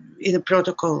in a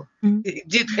protocol. It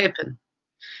did happen.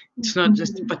 It's not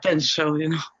just potential,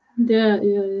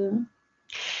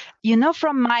 Yeah.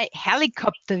 From my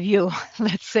helicopter view,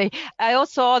 let's say, I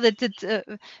also audited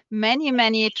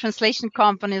many translation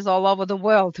companies all over the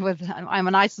world. I'm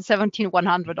an ISO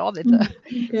 17100 auditor.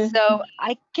 Okay. So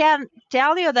I can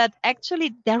tell you that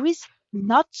actually there is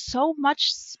not so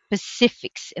much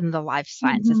specifics in the life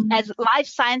sciences, as life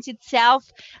science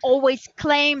itself always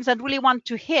claims and really want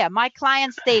to hear. My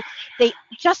clients, they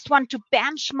just want to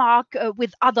benchmark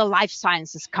with other life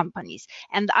sciences companies,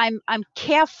 and I'm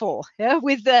careful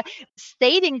with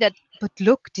stating that. But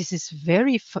look, this is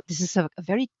a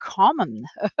very common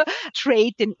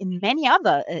trait in many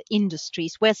other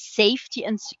industries where safety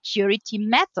and security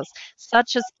matters,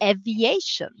 such as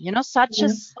aviation, such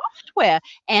as software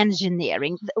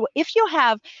engineering. If you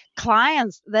have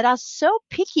clients that are so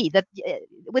picky that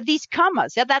with these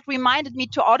commas, that reminded me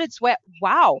to audits where,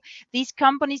 wow, these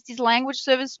companies, these language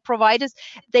service providers,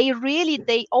 they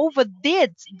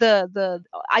overdid the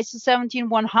ISO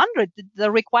 17100.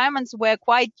 The requirements were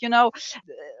quite,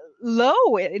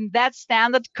 low in that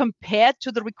standard compared to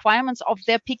the requirements of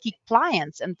their picky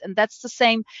clients. And that's the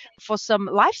same for some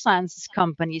life sciences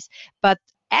companies. But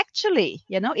actually,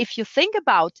 if you think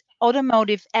about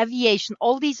automotive, aviation,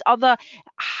 all these other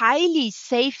highly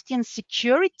safety and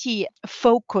security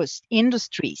focused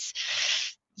industries,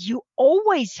 you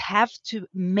always have to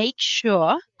make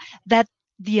sure that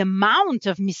the amount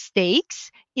of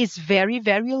mistakes is very,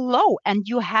 very low, and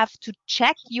you have to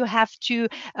check, you have to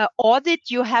audit,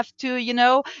 you have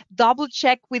to, double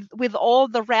check with all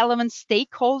the relevant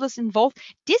stakeholders involved.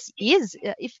 This is,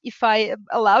 if I am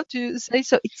allowed to say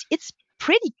so, it's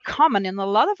pretty common in a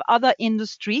lot of other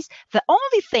industries. The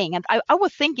only thing, and I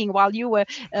was thinking while you were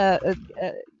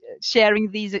sharing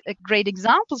these great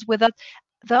examples with us,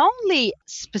 the only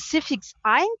specifics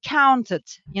I encountered,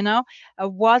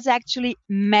 was actually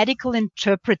medical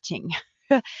interpreting.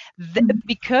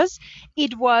 Because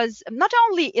it was not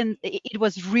only it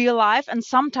was real life, and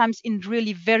sometimes in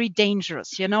really very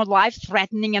dangerous,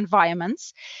 life-threatening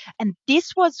environments. And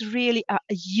this was really a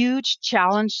huge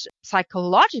challenge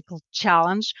psychological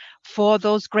challenge for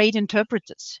those great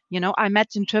interpreters. I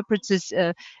met interpreters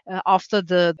after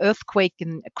the earthquake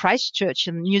in Christchurch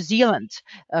in New Zealand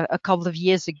a couple of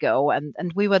years ago,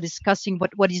 and we were discussing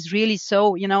what is really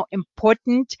so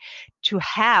important to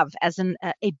have as an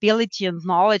ability and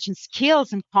knowledge and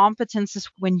skills and competences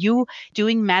when you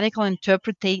doing medical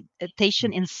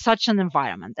interpretation in such an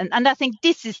environment. And I think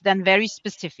this is then very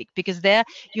specific, because there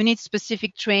you need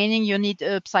specific training, you need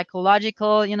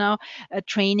psychological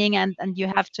training, and you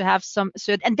have to have some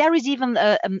cert. And there is even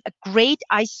a great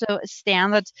ISO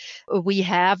standard we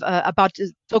have about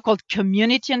so-called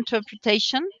community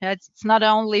interpretation. It's not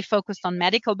only focused on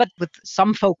medical, but with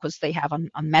some focus they have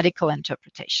on medical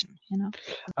interpretation.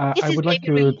 This is maybe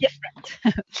really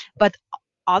different, but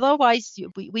otherwise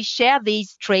we share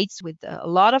these traits with a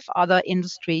lot of other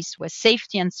industries where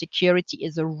safety and security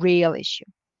is a real issue.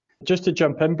 Just to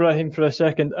jump in, Brahim, for a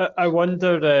second, I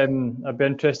wonder, I'd be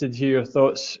interested to hear your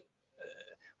thoughts,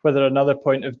 whether another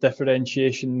point of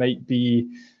differentiation might be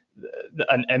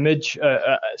an image,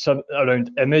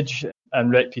 around image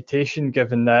and reputation,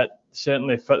 given that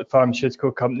certainly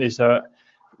pharmaceutical companies are,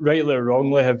 rightly or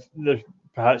wrongly, there's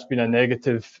perhaps been a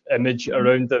negative image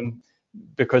around them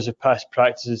because of past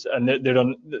practices, and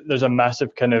there's a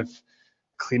massive kind of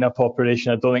cleanup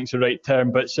operation. I don't think it's the right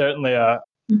term, but certainly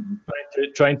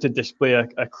trying to display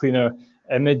a cleaner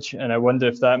image, and I wonder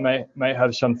if that might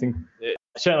have something,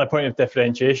 certainly a point of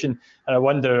differentiation. And I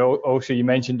wonder also, you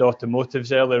mentioned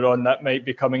automotives earlier on, that might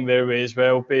be coming their way as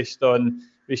well, based on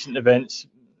recent events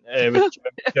with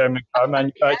German car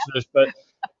manufacturers. But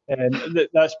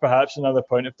that's perhaps another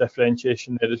point of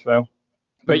differentiation there as well.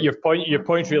 But your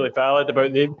point's really valid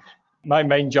about my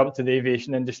mind jumped to the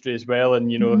aviation industry as well,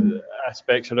 and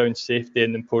aspects around safety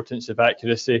and the importance of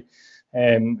accuracy.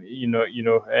 In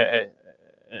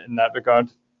that regard.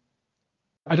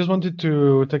 I just wanted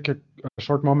to take a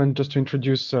short moment just to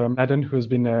introduce Mladen, who has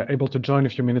been able to join a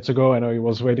few minutes ago. I know he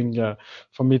was waiting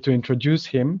for me to introduce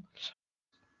him.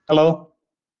 Hello.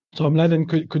 So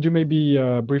Mladen, could you maybe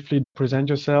briefly present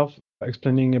yourself,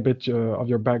 explaining a bit of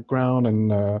your background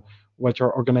and what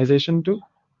your organization do?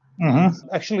 Mm-hmm.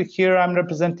 Actually, here I'm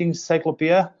representing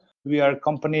Ciklopea. We are a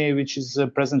company which is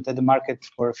present at the market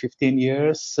for 15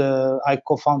 years. I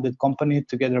co-founded company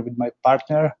together with my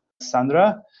partner,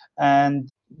 Sandra, and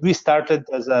we started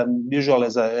as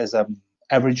a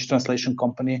average translation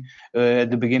company.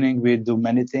 At the beginning, we do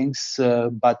many things,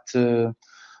 but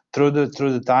through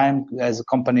the time as a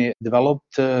company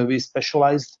developed, we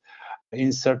specialized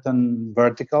in certain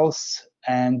verticals,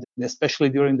 and especially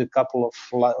during the couple of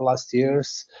last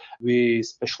years, we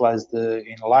specialized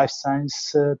in life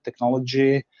science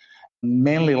technology,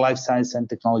 mainly life science and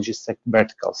technology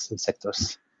verticals and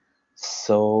sectors.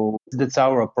 So that's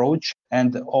our approach.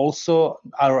 And also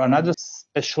another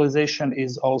specialization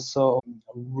is also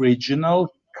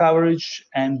regional coverage,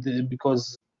 and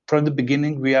because from the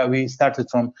beginning we started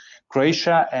from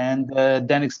Croatia and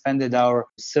then expanded our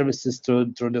services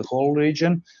through the whole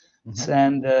region. Mm-hmm.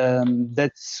 And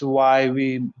that's why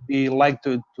we like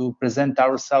to present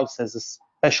ourselves as a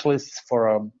specialist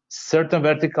for certain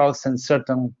verticals and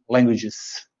certain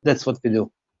languages. That's what we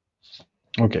do.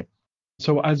 Okay.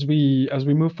 So as we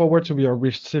move forward, so we are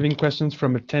receiving questions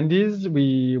from attendees.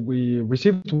 We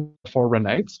received for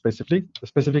Ronait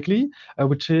specifically,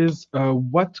 which is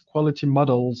what quality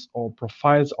models or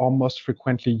profiles are most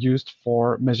frequently used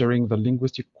for measuring the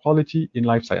linguistic quality in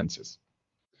life sciences?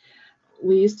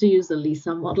 We used to use the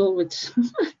LISA model, which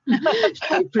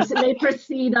may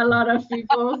precede a lot of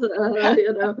people,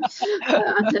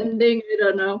 attending. I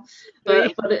don't know,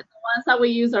 but the ones that we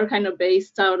use are kind of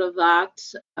based out of that,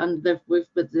 and we've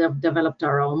developed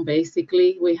our own.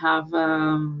 Basically, we have,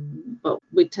 but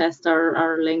we test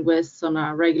our linguists on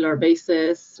a regular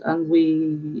basis, and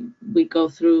we go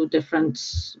through different.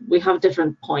 We have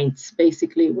different points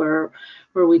basically where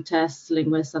we test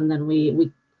linguists, and then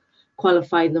we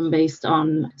qualify them based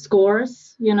on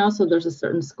scores, so there's a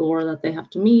certain score that they have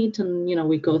to meet, and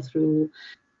we go through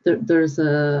there's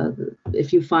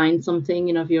if you find something,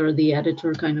 if you're the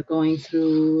editor kind of going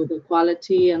through the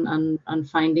quality and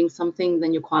finding something,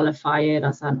 then you qualify it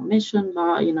as an omission,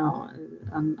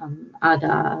 and add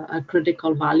a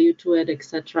critical value to it,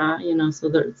 etc. So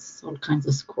there's all kinds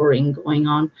of scoring going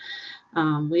on.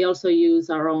 We also use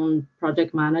our own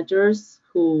project managers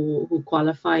who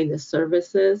qualify the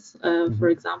services, for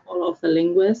example, of the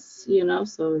linguists,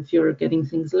 so if you're getting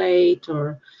things late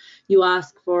or you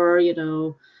ask for,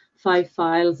 5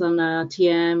 files on a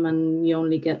TM and you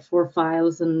only get 4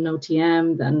 files and no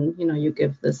TM, then, you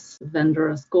give this vendor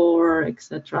a score,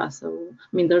 etc. So,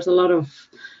 there's a lot of,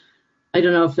 I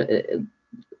don't know if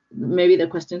maybe the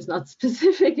question is not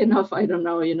specific enough. I don't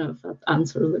know, if that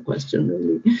answers the question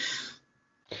really.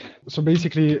 So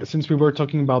basically, since we were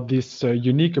talking about this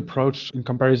unique approach in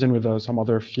comparison with some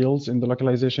other fields in the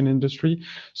localization industry,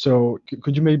 so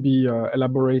could you maybe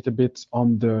elaborate a bit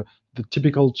on the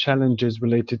typical challenges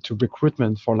related to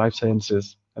recruitment for life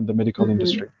sciences and the medical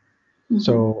industry?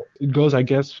 So it goes, I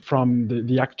guess, from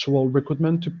the actual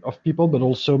recruitment of people, but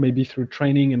also maybe through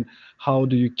training, and how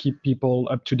do you keep people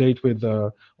up to date with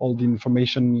all the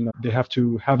information they have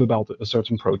to have about a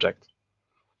certain project?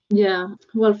 Yeah,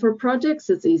 well, for projects,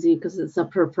 it's easy because it's a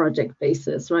per project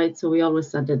basis, right? So we always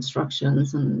send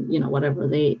instructions and, whatever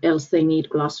else they need,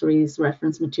 glossaries,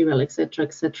 reference material, et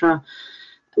cetera,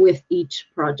 with each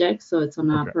project. So it's on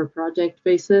a per project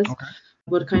basis. Okay.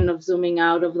 But kind of zooming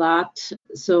out of that.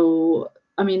 So,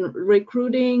 I mean,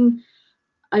 recruiting,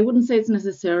 I wouldn't say it's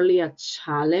necessarily a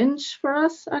challenge for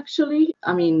us, actually.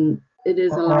 I mean, it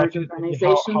is a large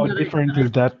organization. How different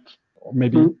is that,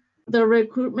 maybe? The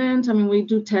recruitment, I mean, we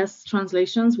do test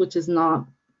translations, which is not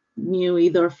new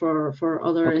either for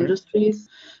other industries,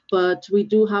 but we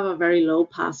do have a very low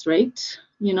pass rate,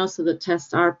 so the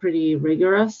tests are pretty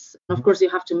rigorous. Of course, you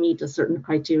have to meet a certain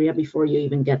criteria before you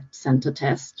even get sent a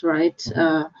test, right?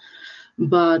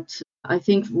 But I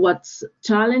think what's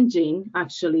challenging,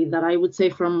 actually, that I would say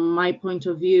from my point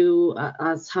of view,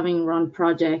 as having run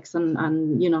projects and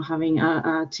having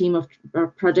a team of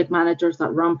project managers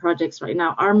that run projects right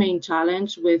now, our main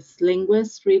challenge with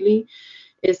linguists really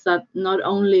is that not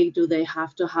only do they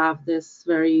have to have this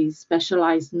very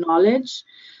specialized knowledge,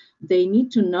 they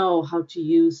need to know how to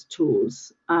use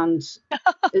tools. And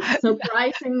it's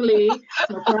surprisingly,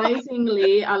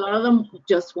 a lot of them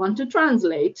just want to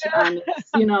translate. And,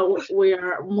 we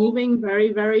are moving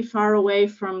very, very far away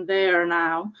from there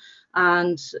now.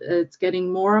 And it's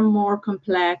getting more and more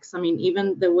complex. I mean,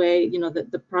 even the way,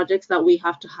 the projects that we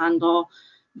have to handle,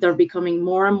 they're becoming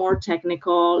more and more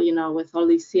technical, with all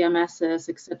these CMSs,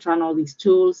 et cetera, and all these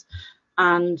tools.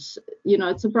 And,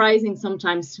 it's surprising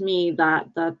sometimes to me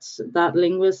that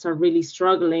linguists are really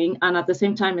struggling. And at the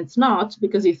same time, it's not,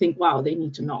 because you think, wow, they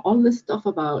need to know all this stuff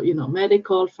about,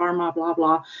 medical, pharma, blah,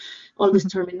 blah, all this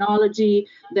terminology.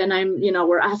 Then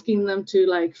we're asking them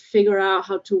to figure out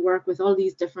how to work with all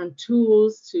these different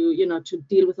tools to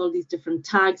deal with all these different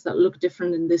tags that look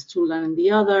different in this tool and in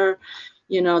the other.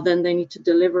 Then they need to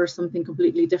deliver something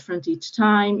completely different each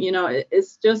time.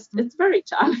 It's very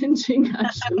challenging,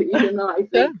 actually, I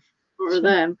think, for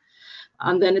them.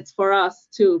 And then it's for us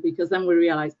too, because then we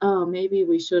realize, oh, maybe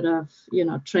we should have,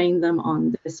 trained them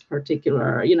on this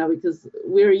particular, because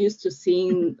we're used to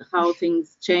seeing how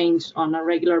things change on a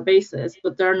regular basis,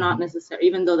 but they're not necessarily,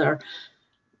 even though they're,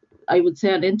 I would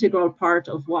say, an integral part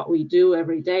of what we do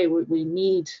every day. We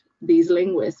need these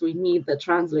linguists, we need the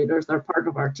translators, they're part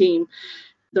of our team.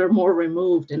 They're more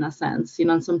removed in a sense,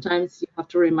 and sometimes you have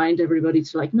to remind everybody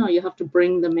to no, you have to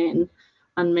bring them in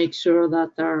and make sure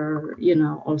that they're,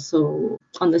 also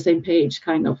on the same page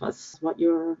kind of as what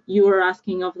you are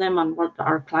asking of them and what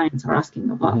our clients are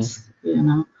asking of us,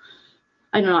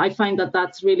 I don't know, I find that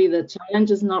that's really the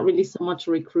challenge, is not really so much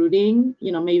recruiting,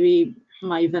 maybe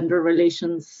my vendor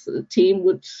relations team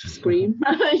would scream,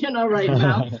 right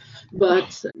now.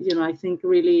 But, I think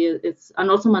really it's,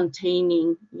 and also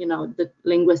maintaining, the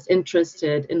linguists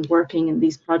interested in working in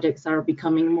these projects are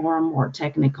becoming more and more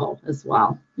technical as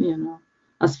well,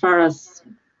 as far as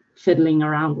fiddling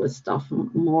around with stuff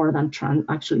more than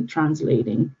actually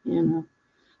translating,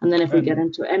 And then if we get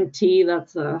into MT,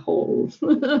 that's a whole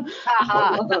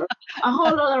other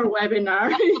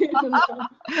webinar.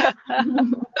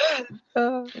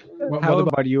 How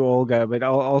about you, Olga? But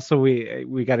also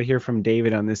we got to hear from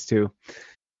David on this too.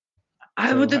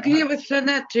 I would agree with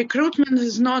Ronait. Recruitment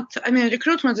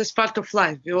is part of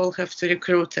life. We all have to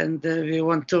recruit, and we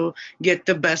want to get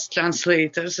the best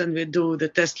translators, and we do the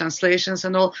test translations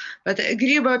and all. But I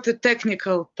agree about the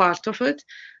technical part of it,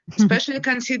 especially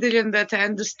considering that I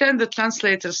understand the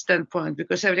translator standpoint,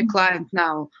 because every client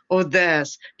now of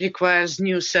theirs requires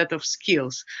new set of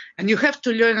skills, and you have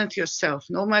to learn it yourself.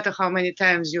 No matter how many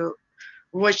times you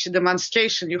watch the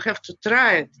demonstration, you have to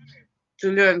try it to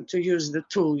learn to use the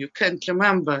tool. You can't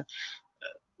remember,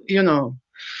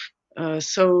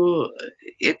 so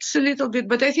it's a little bit,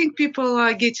 but I think people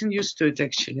are getting used to it,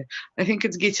 actually. I think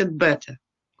it's getting better.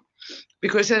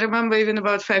 Because I remember even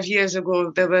about 5 years ago,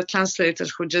 there were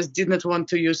translators who just did not want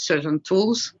to use certain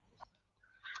tools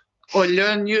or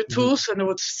learn new tools and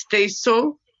would stay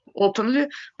so openly.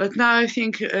 But now I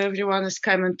think everyone is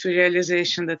coming to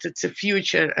realization that it's a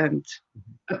future and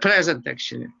a present,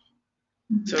 actually.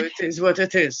 So it is what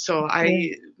it is. So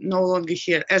I no longer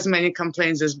hear as many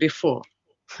complaints as before.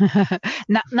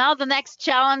 Now the next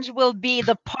challenge will be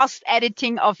the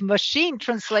post-editing of machine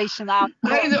translation out.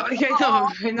 I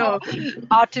know.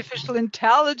 Artificial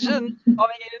intelligence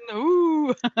coming in.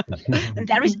 Ooh. And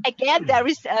there is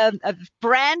a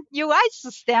brand new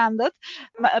ISO standard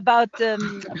about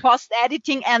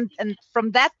post-editing, and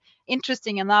from that,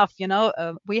 interesting enough,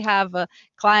 we have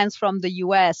clients from the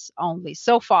US only.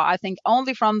 So far, I think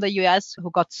only from the US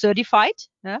who got certified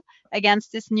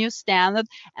against this new standard.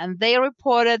 And they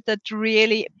reported that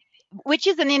really, which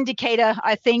is an indicator,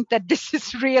 I think, that this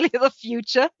is really the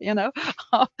future,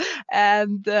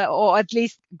 and or at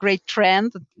least great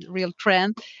trend, real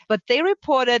trend. But they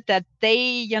reported that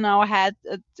they, had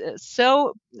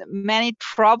so many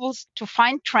troubles to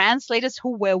find translators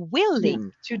who were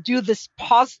willing to do this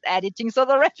post editing. So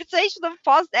the reputation of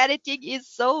post editing is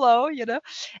so low,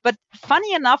 But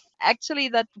funny enough, actually,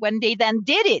 that when they then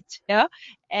did it,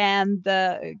 and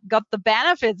got the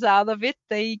benefits out of it,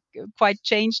 they quite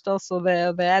changed also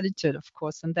their attitude, of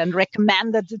course, and then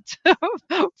recommended it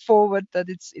forward, that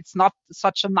it's not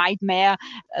such a nightmare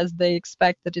as they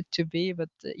expected it to be. But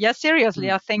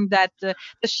seriously, I think that the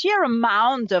sheer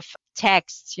amount of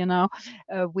texts,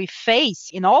 we face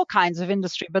in all kinds of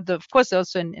industry, but of course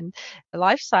also in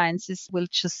life sciences, will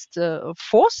just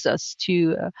force us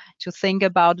to think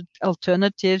about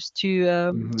alternatives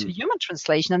to human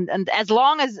translation. And as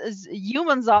long as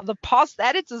humans are the post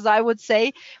editors, I would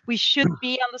say we should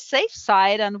be on the safe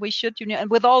side, and we should, and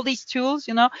with all these tools,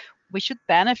 we should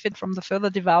benefit from the further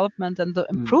development and the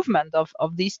improvement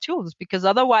of these tools, because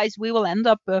otherwise we will end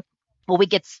up or we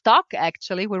get stuck,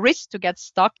 actually. We risk to get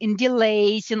stuck in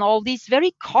delays, in all these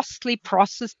very costly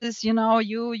processes,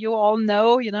 you all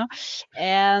know,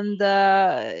 and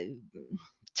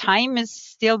time is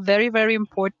still very, very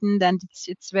important, and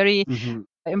it's very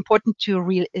important to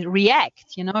react.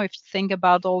 If you think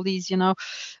about all these,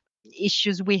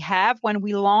 issues we have when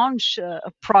we launch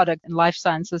a product in life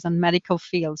sciences and medical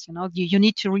fields, you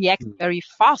need to react very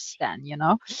fast then,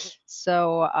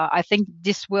 So I think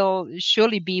this will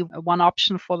surely be one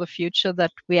option for the future,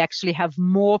 that we actually have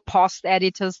more post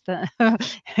editors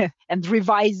and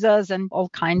revisers and all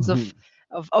kinds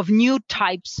of new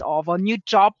types of, or new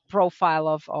job profile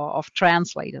of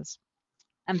translators.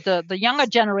 And the younger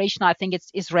generation, I think,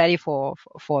 is ready for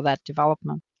that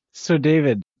development. So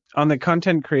David, on the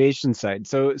content creation side,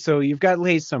 so you've got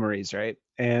Lay Summaries, right?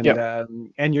 And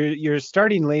and you're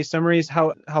starting Lay Summaries.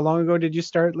 How long ago did you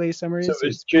start Lay Summaries? So it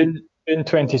was June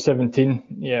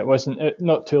 2017. Yeah, it wasn't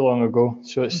not too long ago.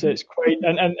 So it's quite,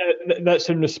 and that's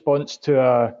in response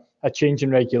to a change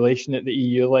in regulation at the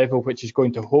EU level, which is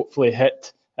going to hopefully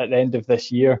hit at the end of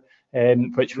this year,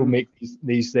 which will make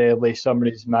these Lay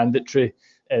Summaries mandatory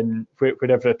in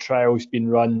wherever a trial's been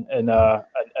run in an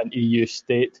EU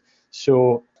state.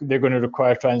 So they're going to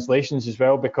require translations as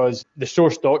well, because the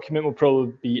source document will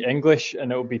probably be English,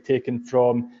 and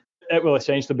it will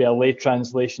essentially be a lay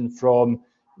translation from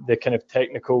the kind of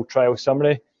technical trial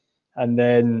summary. And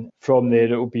then from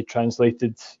there, it will be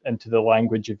translated into the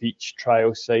language of each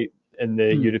trial site in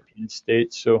the European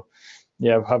states. So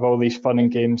yeah, we'll have all these fun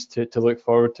and games to look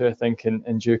forward to, I think,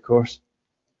 in due course.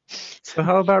 So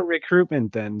how about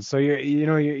recruitment then? So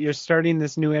you're starting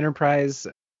this new enterprise.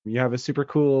 You have a super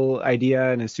cool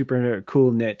idea and a super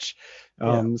cool niche.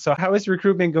 So how is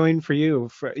recruitment going for you?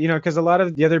 Because a lot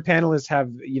of the other panelists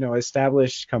have,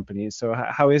 established companies. So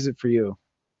how is it for you?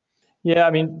 Yeah,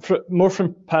 I mean, more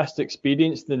from past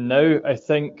experience than now. I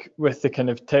think with the kind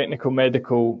of technical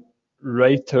medical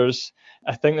writers,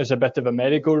 I think there's a bit of a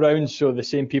merry-go-round, so the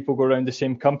same people go around the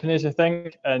same companies, I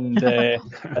think, and I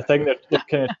think they're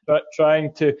kind of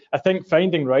trying to. I think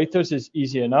finding writers is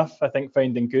easy enough. I think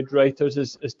finding good writers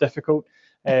is difficult,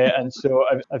 and so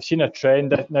I've seen a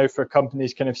trend now for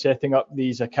companies kind of setting up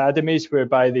these academies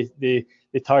whereby they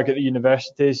target the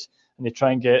universities and they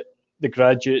try and get the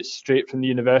graduates straight from the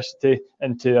university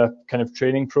into a kind of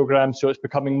training program. So it's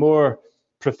becoming more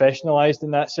professionalized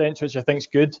in that sense, which I think is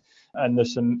good, and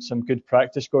there's some good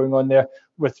practice going on there.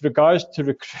 With regards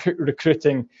to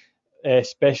recruiting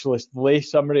specialist lay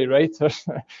summary writers,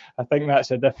 I think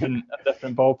that's a different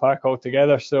ballpark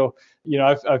altogether. So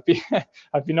I've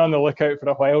been on the lookout for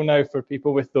a while now for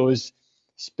people with those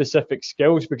specific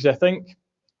skills, because I think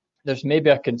there's maybe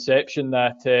a conception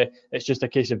that it's just a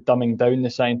case of dumbing down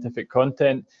the scientific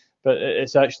content, but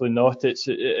it's actually not.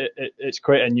 It's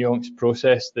quite a nuanced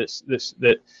process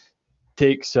that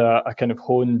takes a kind of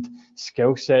honed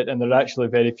skill set, and there are actually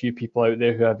very few people out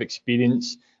there who have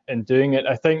experience in doing it.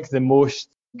 I think the most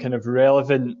kind of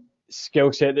relevant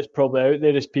skill set that's probably out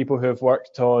there is people who have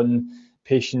worked on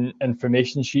patient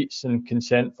information sheets and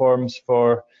consent forms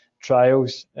for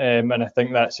trials, and I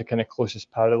think that's the kind of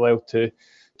closest parallel to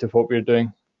what we're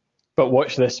doing. But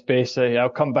watch this space. I'll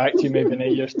come back to you maybe in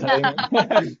 8 years' time.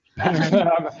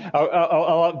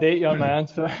 I'll update you on my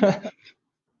answer.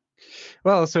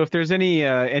 Well, so if there's any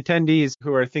attendees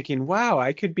who are thinking, "Wow,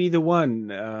 I could be the one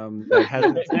that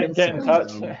has get in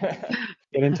touch.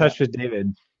 Get in touch with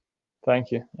David."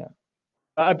 Thank you. Yeah.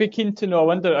 I'd be keen to know. I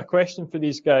wonder a question for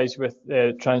these guys with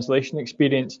translation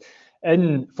experience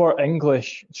for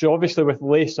English. So obviously with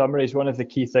lay summaries, one of the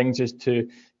key things is to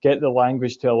get the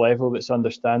language to a level that's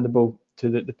understandable to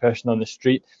the person on the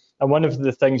street. And one of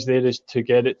the things there is to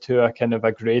get it to a kind of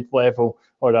a grade level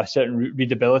or a certain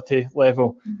readability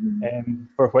level,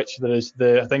 for which there is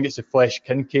I think it's the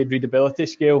Flesch-Kincaid readability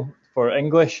scale for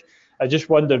English. I just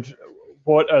wondered,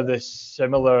 what are the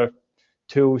similar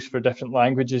tools for different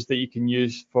languages that you can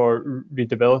use for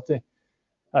readability?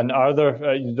 And are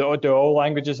there, do all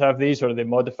languages have these, or are they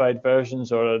modified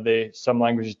versions, or are some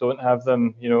languages don't have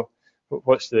them?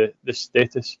 What's the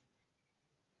status?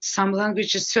 Some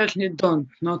languages certainly don't.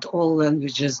 Not all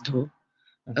languages do.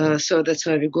 Okay. So that's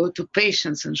why we go to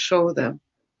patients and show them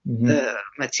the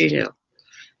material.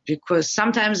 Because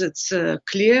sometimes it's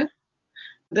clear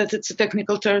that it's a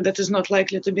technical term that is not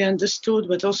likely to be understood,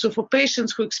 but also for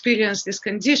patients who experience this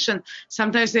condition,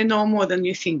 sometimes they know more than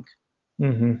you think.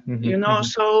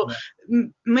 So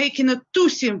making it too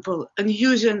simple and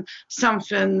using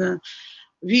something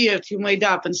weird you made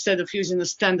up instead of using a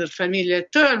standard familiar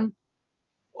term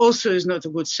also is not a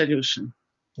good solution.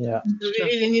 Yeah. So we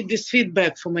really need this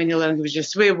feedback for many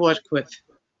languages we work with.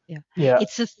 Yeah.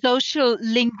 It's a social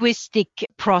linguistic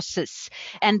process,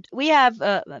 and we have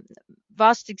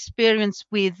vast experience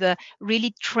with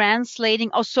really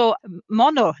translating, also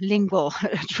monolingual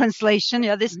translation.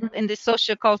 This in the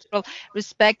sociocultural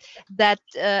respect, that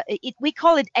we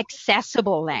call it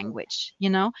accessible language.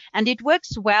 And it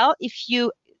works well if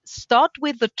you start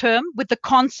with the term, with the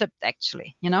concept,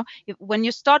 actually. When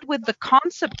you start with the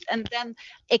concept and then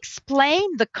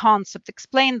explain the concept,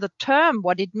 explain the term,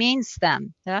 what it means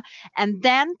then, and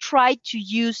then try to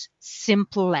use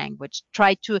simple language,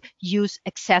 try to use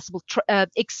accessible,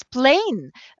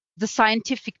 explain the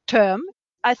scientific term.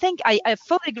 I think I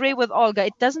fully agree with Olga.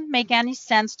 It doesn't make any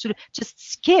sense to just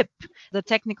skip the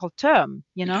technical term,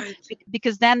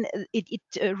 because then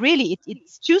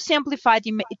it's too simplified.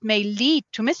 It may lead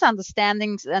to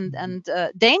misunderstandings and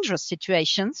dangerous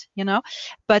situations,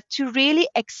 But to really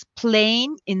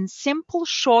explain in simple,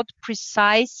 short,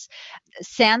 precise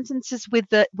sentences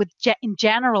in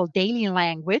general daily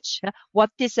language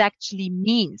what this actually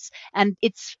means. And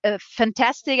it's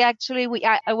fantastic. Actually,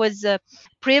 I was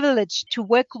privileged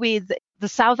to work with the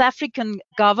South African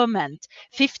government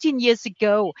 15 years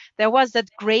ago. There was that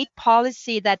great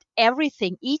policy that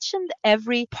everything, each and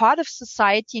every part of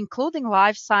society, including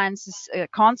life sciences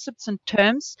concepts and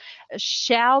terms,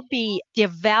 shall be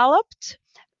developed,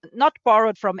 not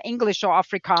borrowed from English or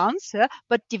Afrikaans,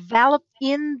 but developed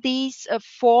in these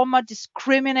former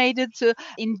discriminated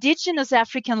indigenous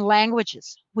African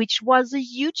languages, which was a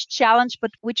huge challenge,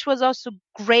 but which was also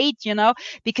great,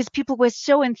 because people were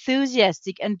so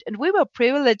enthusiastic, and we were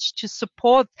privileged to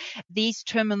support these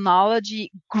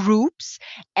terminology groups,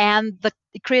 and the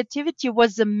creativity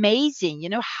was amazing,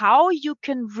 how you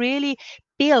can really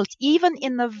built, even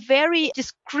in a very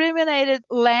discriminated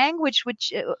language,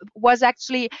 which was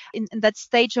actually in that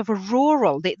stage of a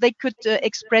rural. They could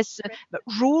express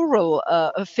rural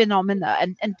phenomena,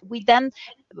 and we then,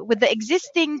 with the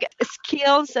existing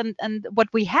skills and what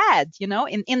we had, in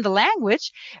the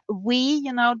language, we,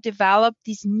 developed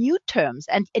these new terms,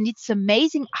 and it's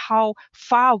amazing how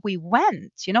far we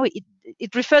went.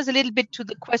 It refers a little bit to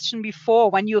the question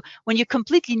before, when you're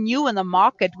completely new in the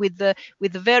market with a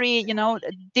very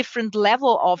different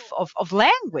level of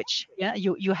language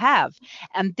you have,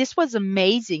 and this was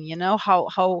amazing.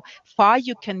 How far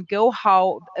you can go,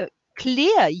 how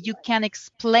clear you can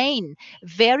explain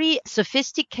very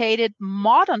sophisticated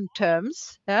modern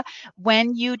terms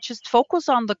when you just focus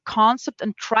on the concept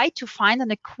and try to find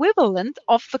an equivalent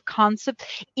of the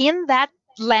concept in that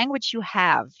language you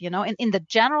have, in the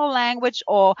general language,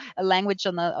 or a language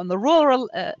on the rural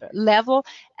level.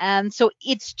 And so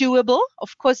it's doable.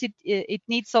 Of course, it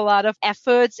needs a lot of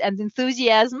efforts and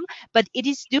enthusiasm, but it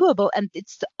is doable, and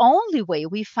it's the only way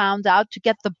we found out to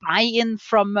get the buy-in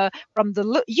from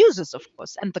the users, of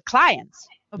course, and the clients,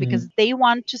 because they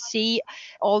want to see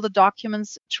all the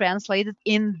documents translated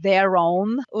in their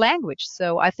own language.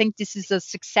 So I think this is a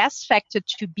success factor,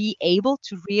 to be able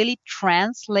to really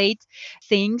translate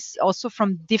things also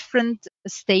from different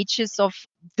stages of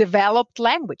developed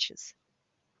languages.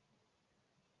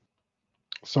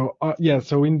 So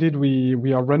indeed,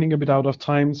 we are running a bit out of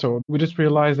time. So we just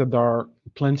realized that there are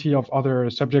plenty of other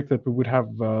subjects that we would have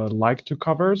liked to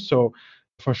cover. So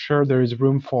for sure, there is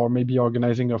room for maybe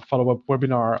organizing a follow-up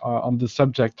webinar on the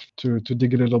subject to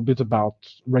dig a little bit about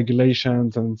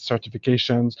regulations and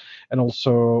certifications and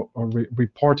also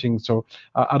reporting. So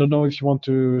I don't know if you want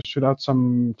to shoot out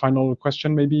some final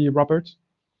question, maybe, Robert?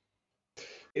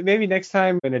 Maybe next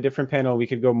time in a different panel, we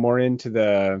could go more into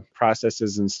the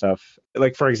processes and stuff.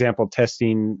 Like, for example,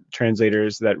 testing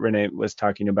translators that Ronait was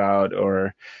talking about,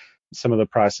 or some of the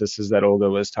processes that Olga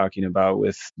was talking about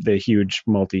with the huge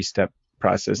multi-step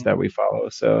process that we follow.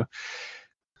 So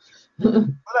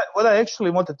what I actually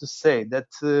wanted to say that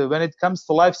when it comes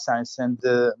to life science and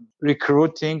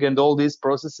recruiting and all these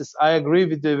processes, I agree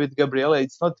with Gabriele.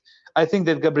 It's not. I think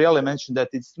that Gabriele mentioned that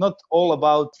it's not all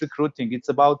about recruiting. It's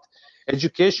about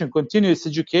education, continuous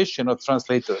education of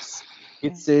translators.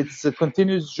 It's a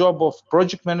continuous job of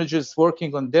project managers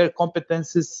working on their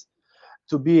competencies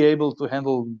to be able to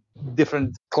handle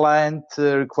different client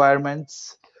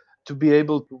requirements, to be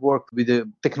able to work with the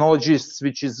technologies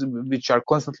which are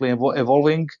constantly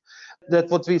evolving.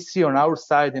 That's what we see on our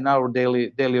side in our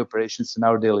daily operations, in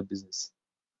our daily business.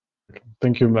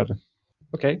 Thank you, Mladen.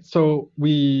 Okay, so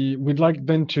we'd like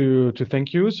then to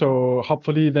thank you. So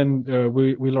hopefully then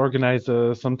we'll organize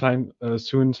sometime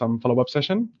soon some follow-up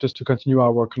session just to continue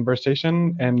our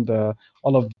conversation and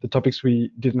all of the topics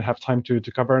we didn't have time to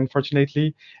cover,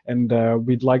 unfortunately. And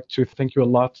we'd like to thank you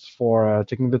a lot for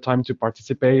taking the time to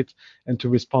participate and to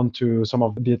respond to some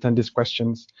of the attendees'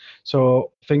 questions.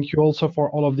 So thank you also for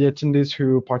all of the attendees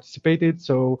who participated.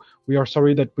 So we are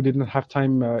sorry that we didn't have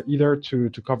time either to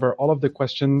cover all of the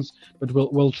questions, but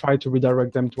we'll try to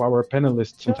redirect them to our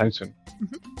panelists sometime soon.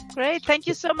 Great. Thank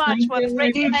you so much. What a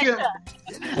great pleasure.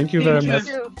 Thank you very much.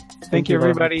 Thank you,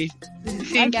 everybody.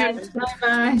 Thank you.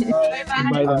 Bye-bye.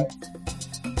 Bye then.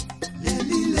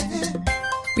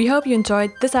 We hope you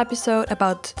enjoyed this episode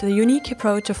about the unique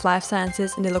approach of life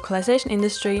sciences in the localization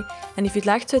industry, and if you'd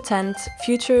like to attend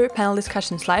future panel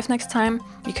discussions live next time,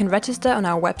 you can register on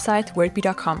our website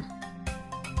wordbee.com.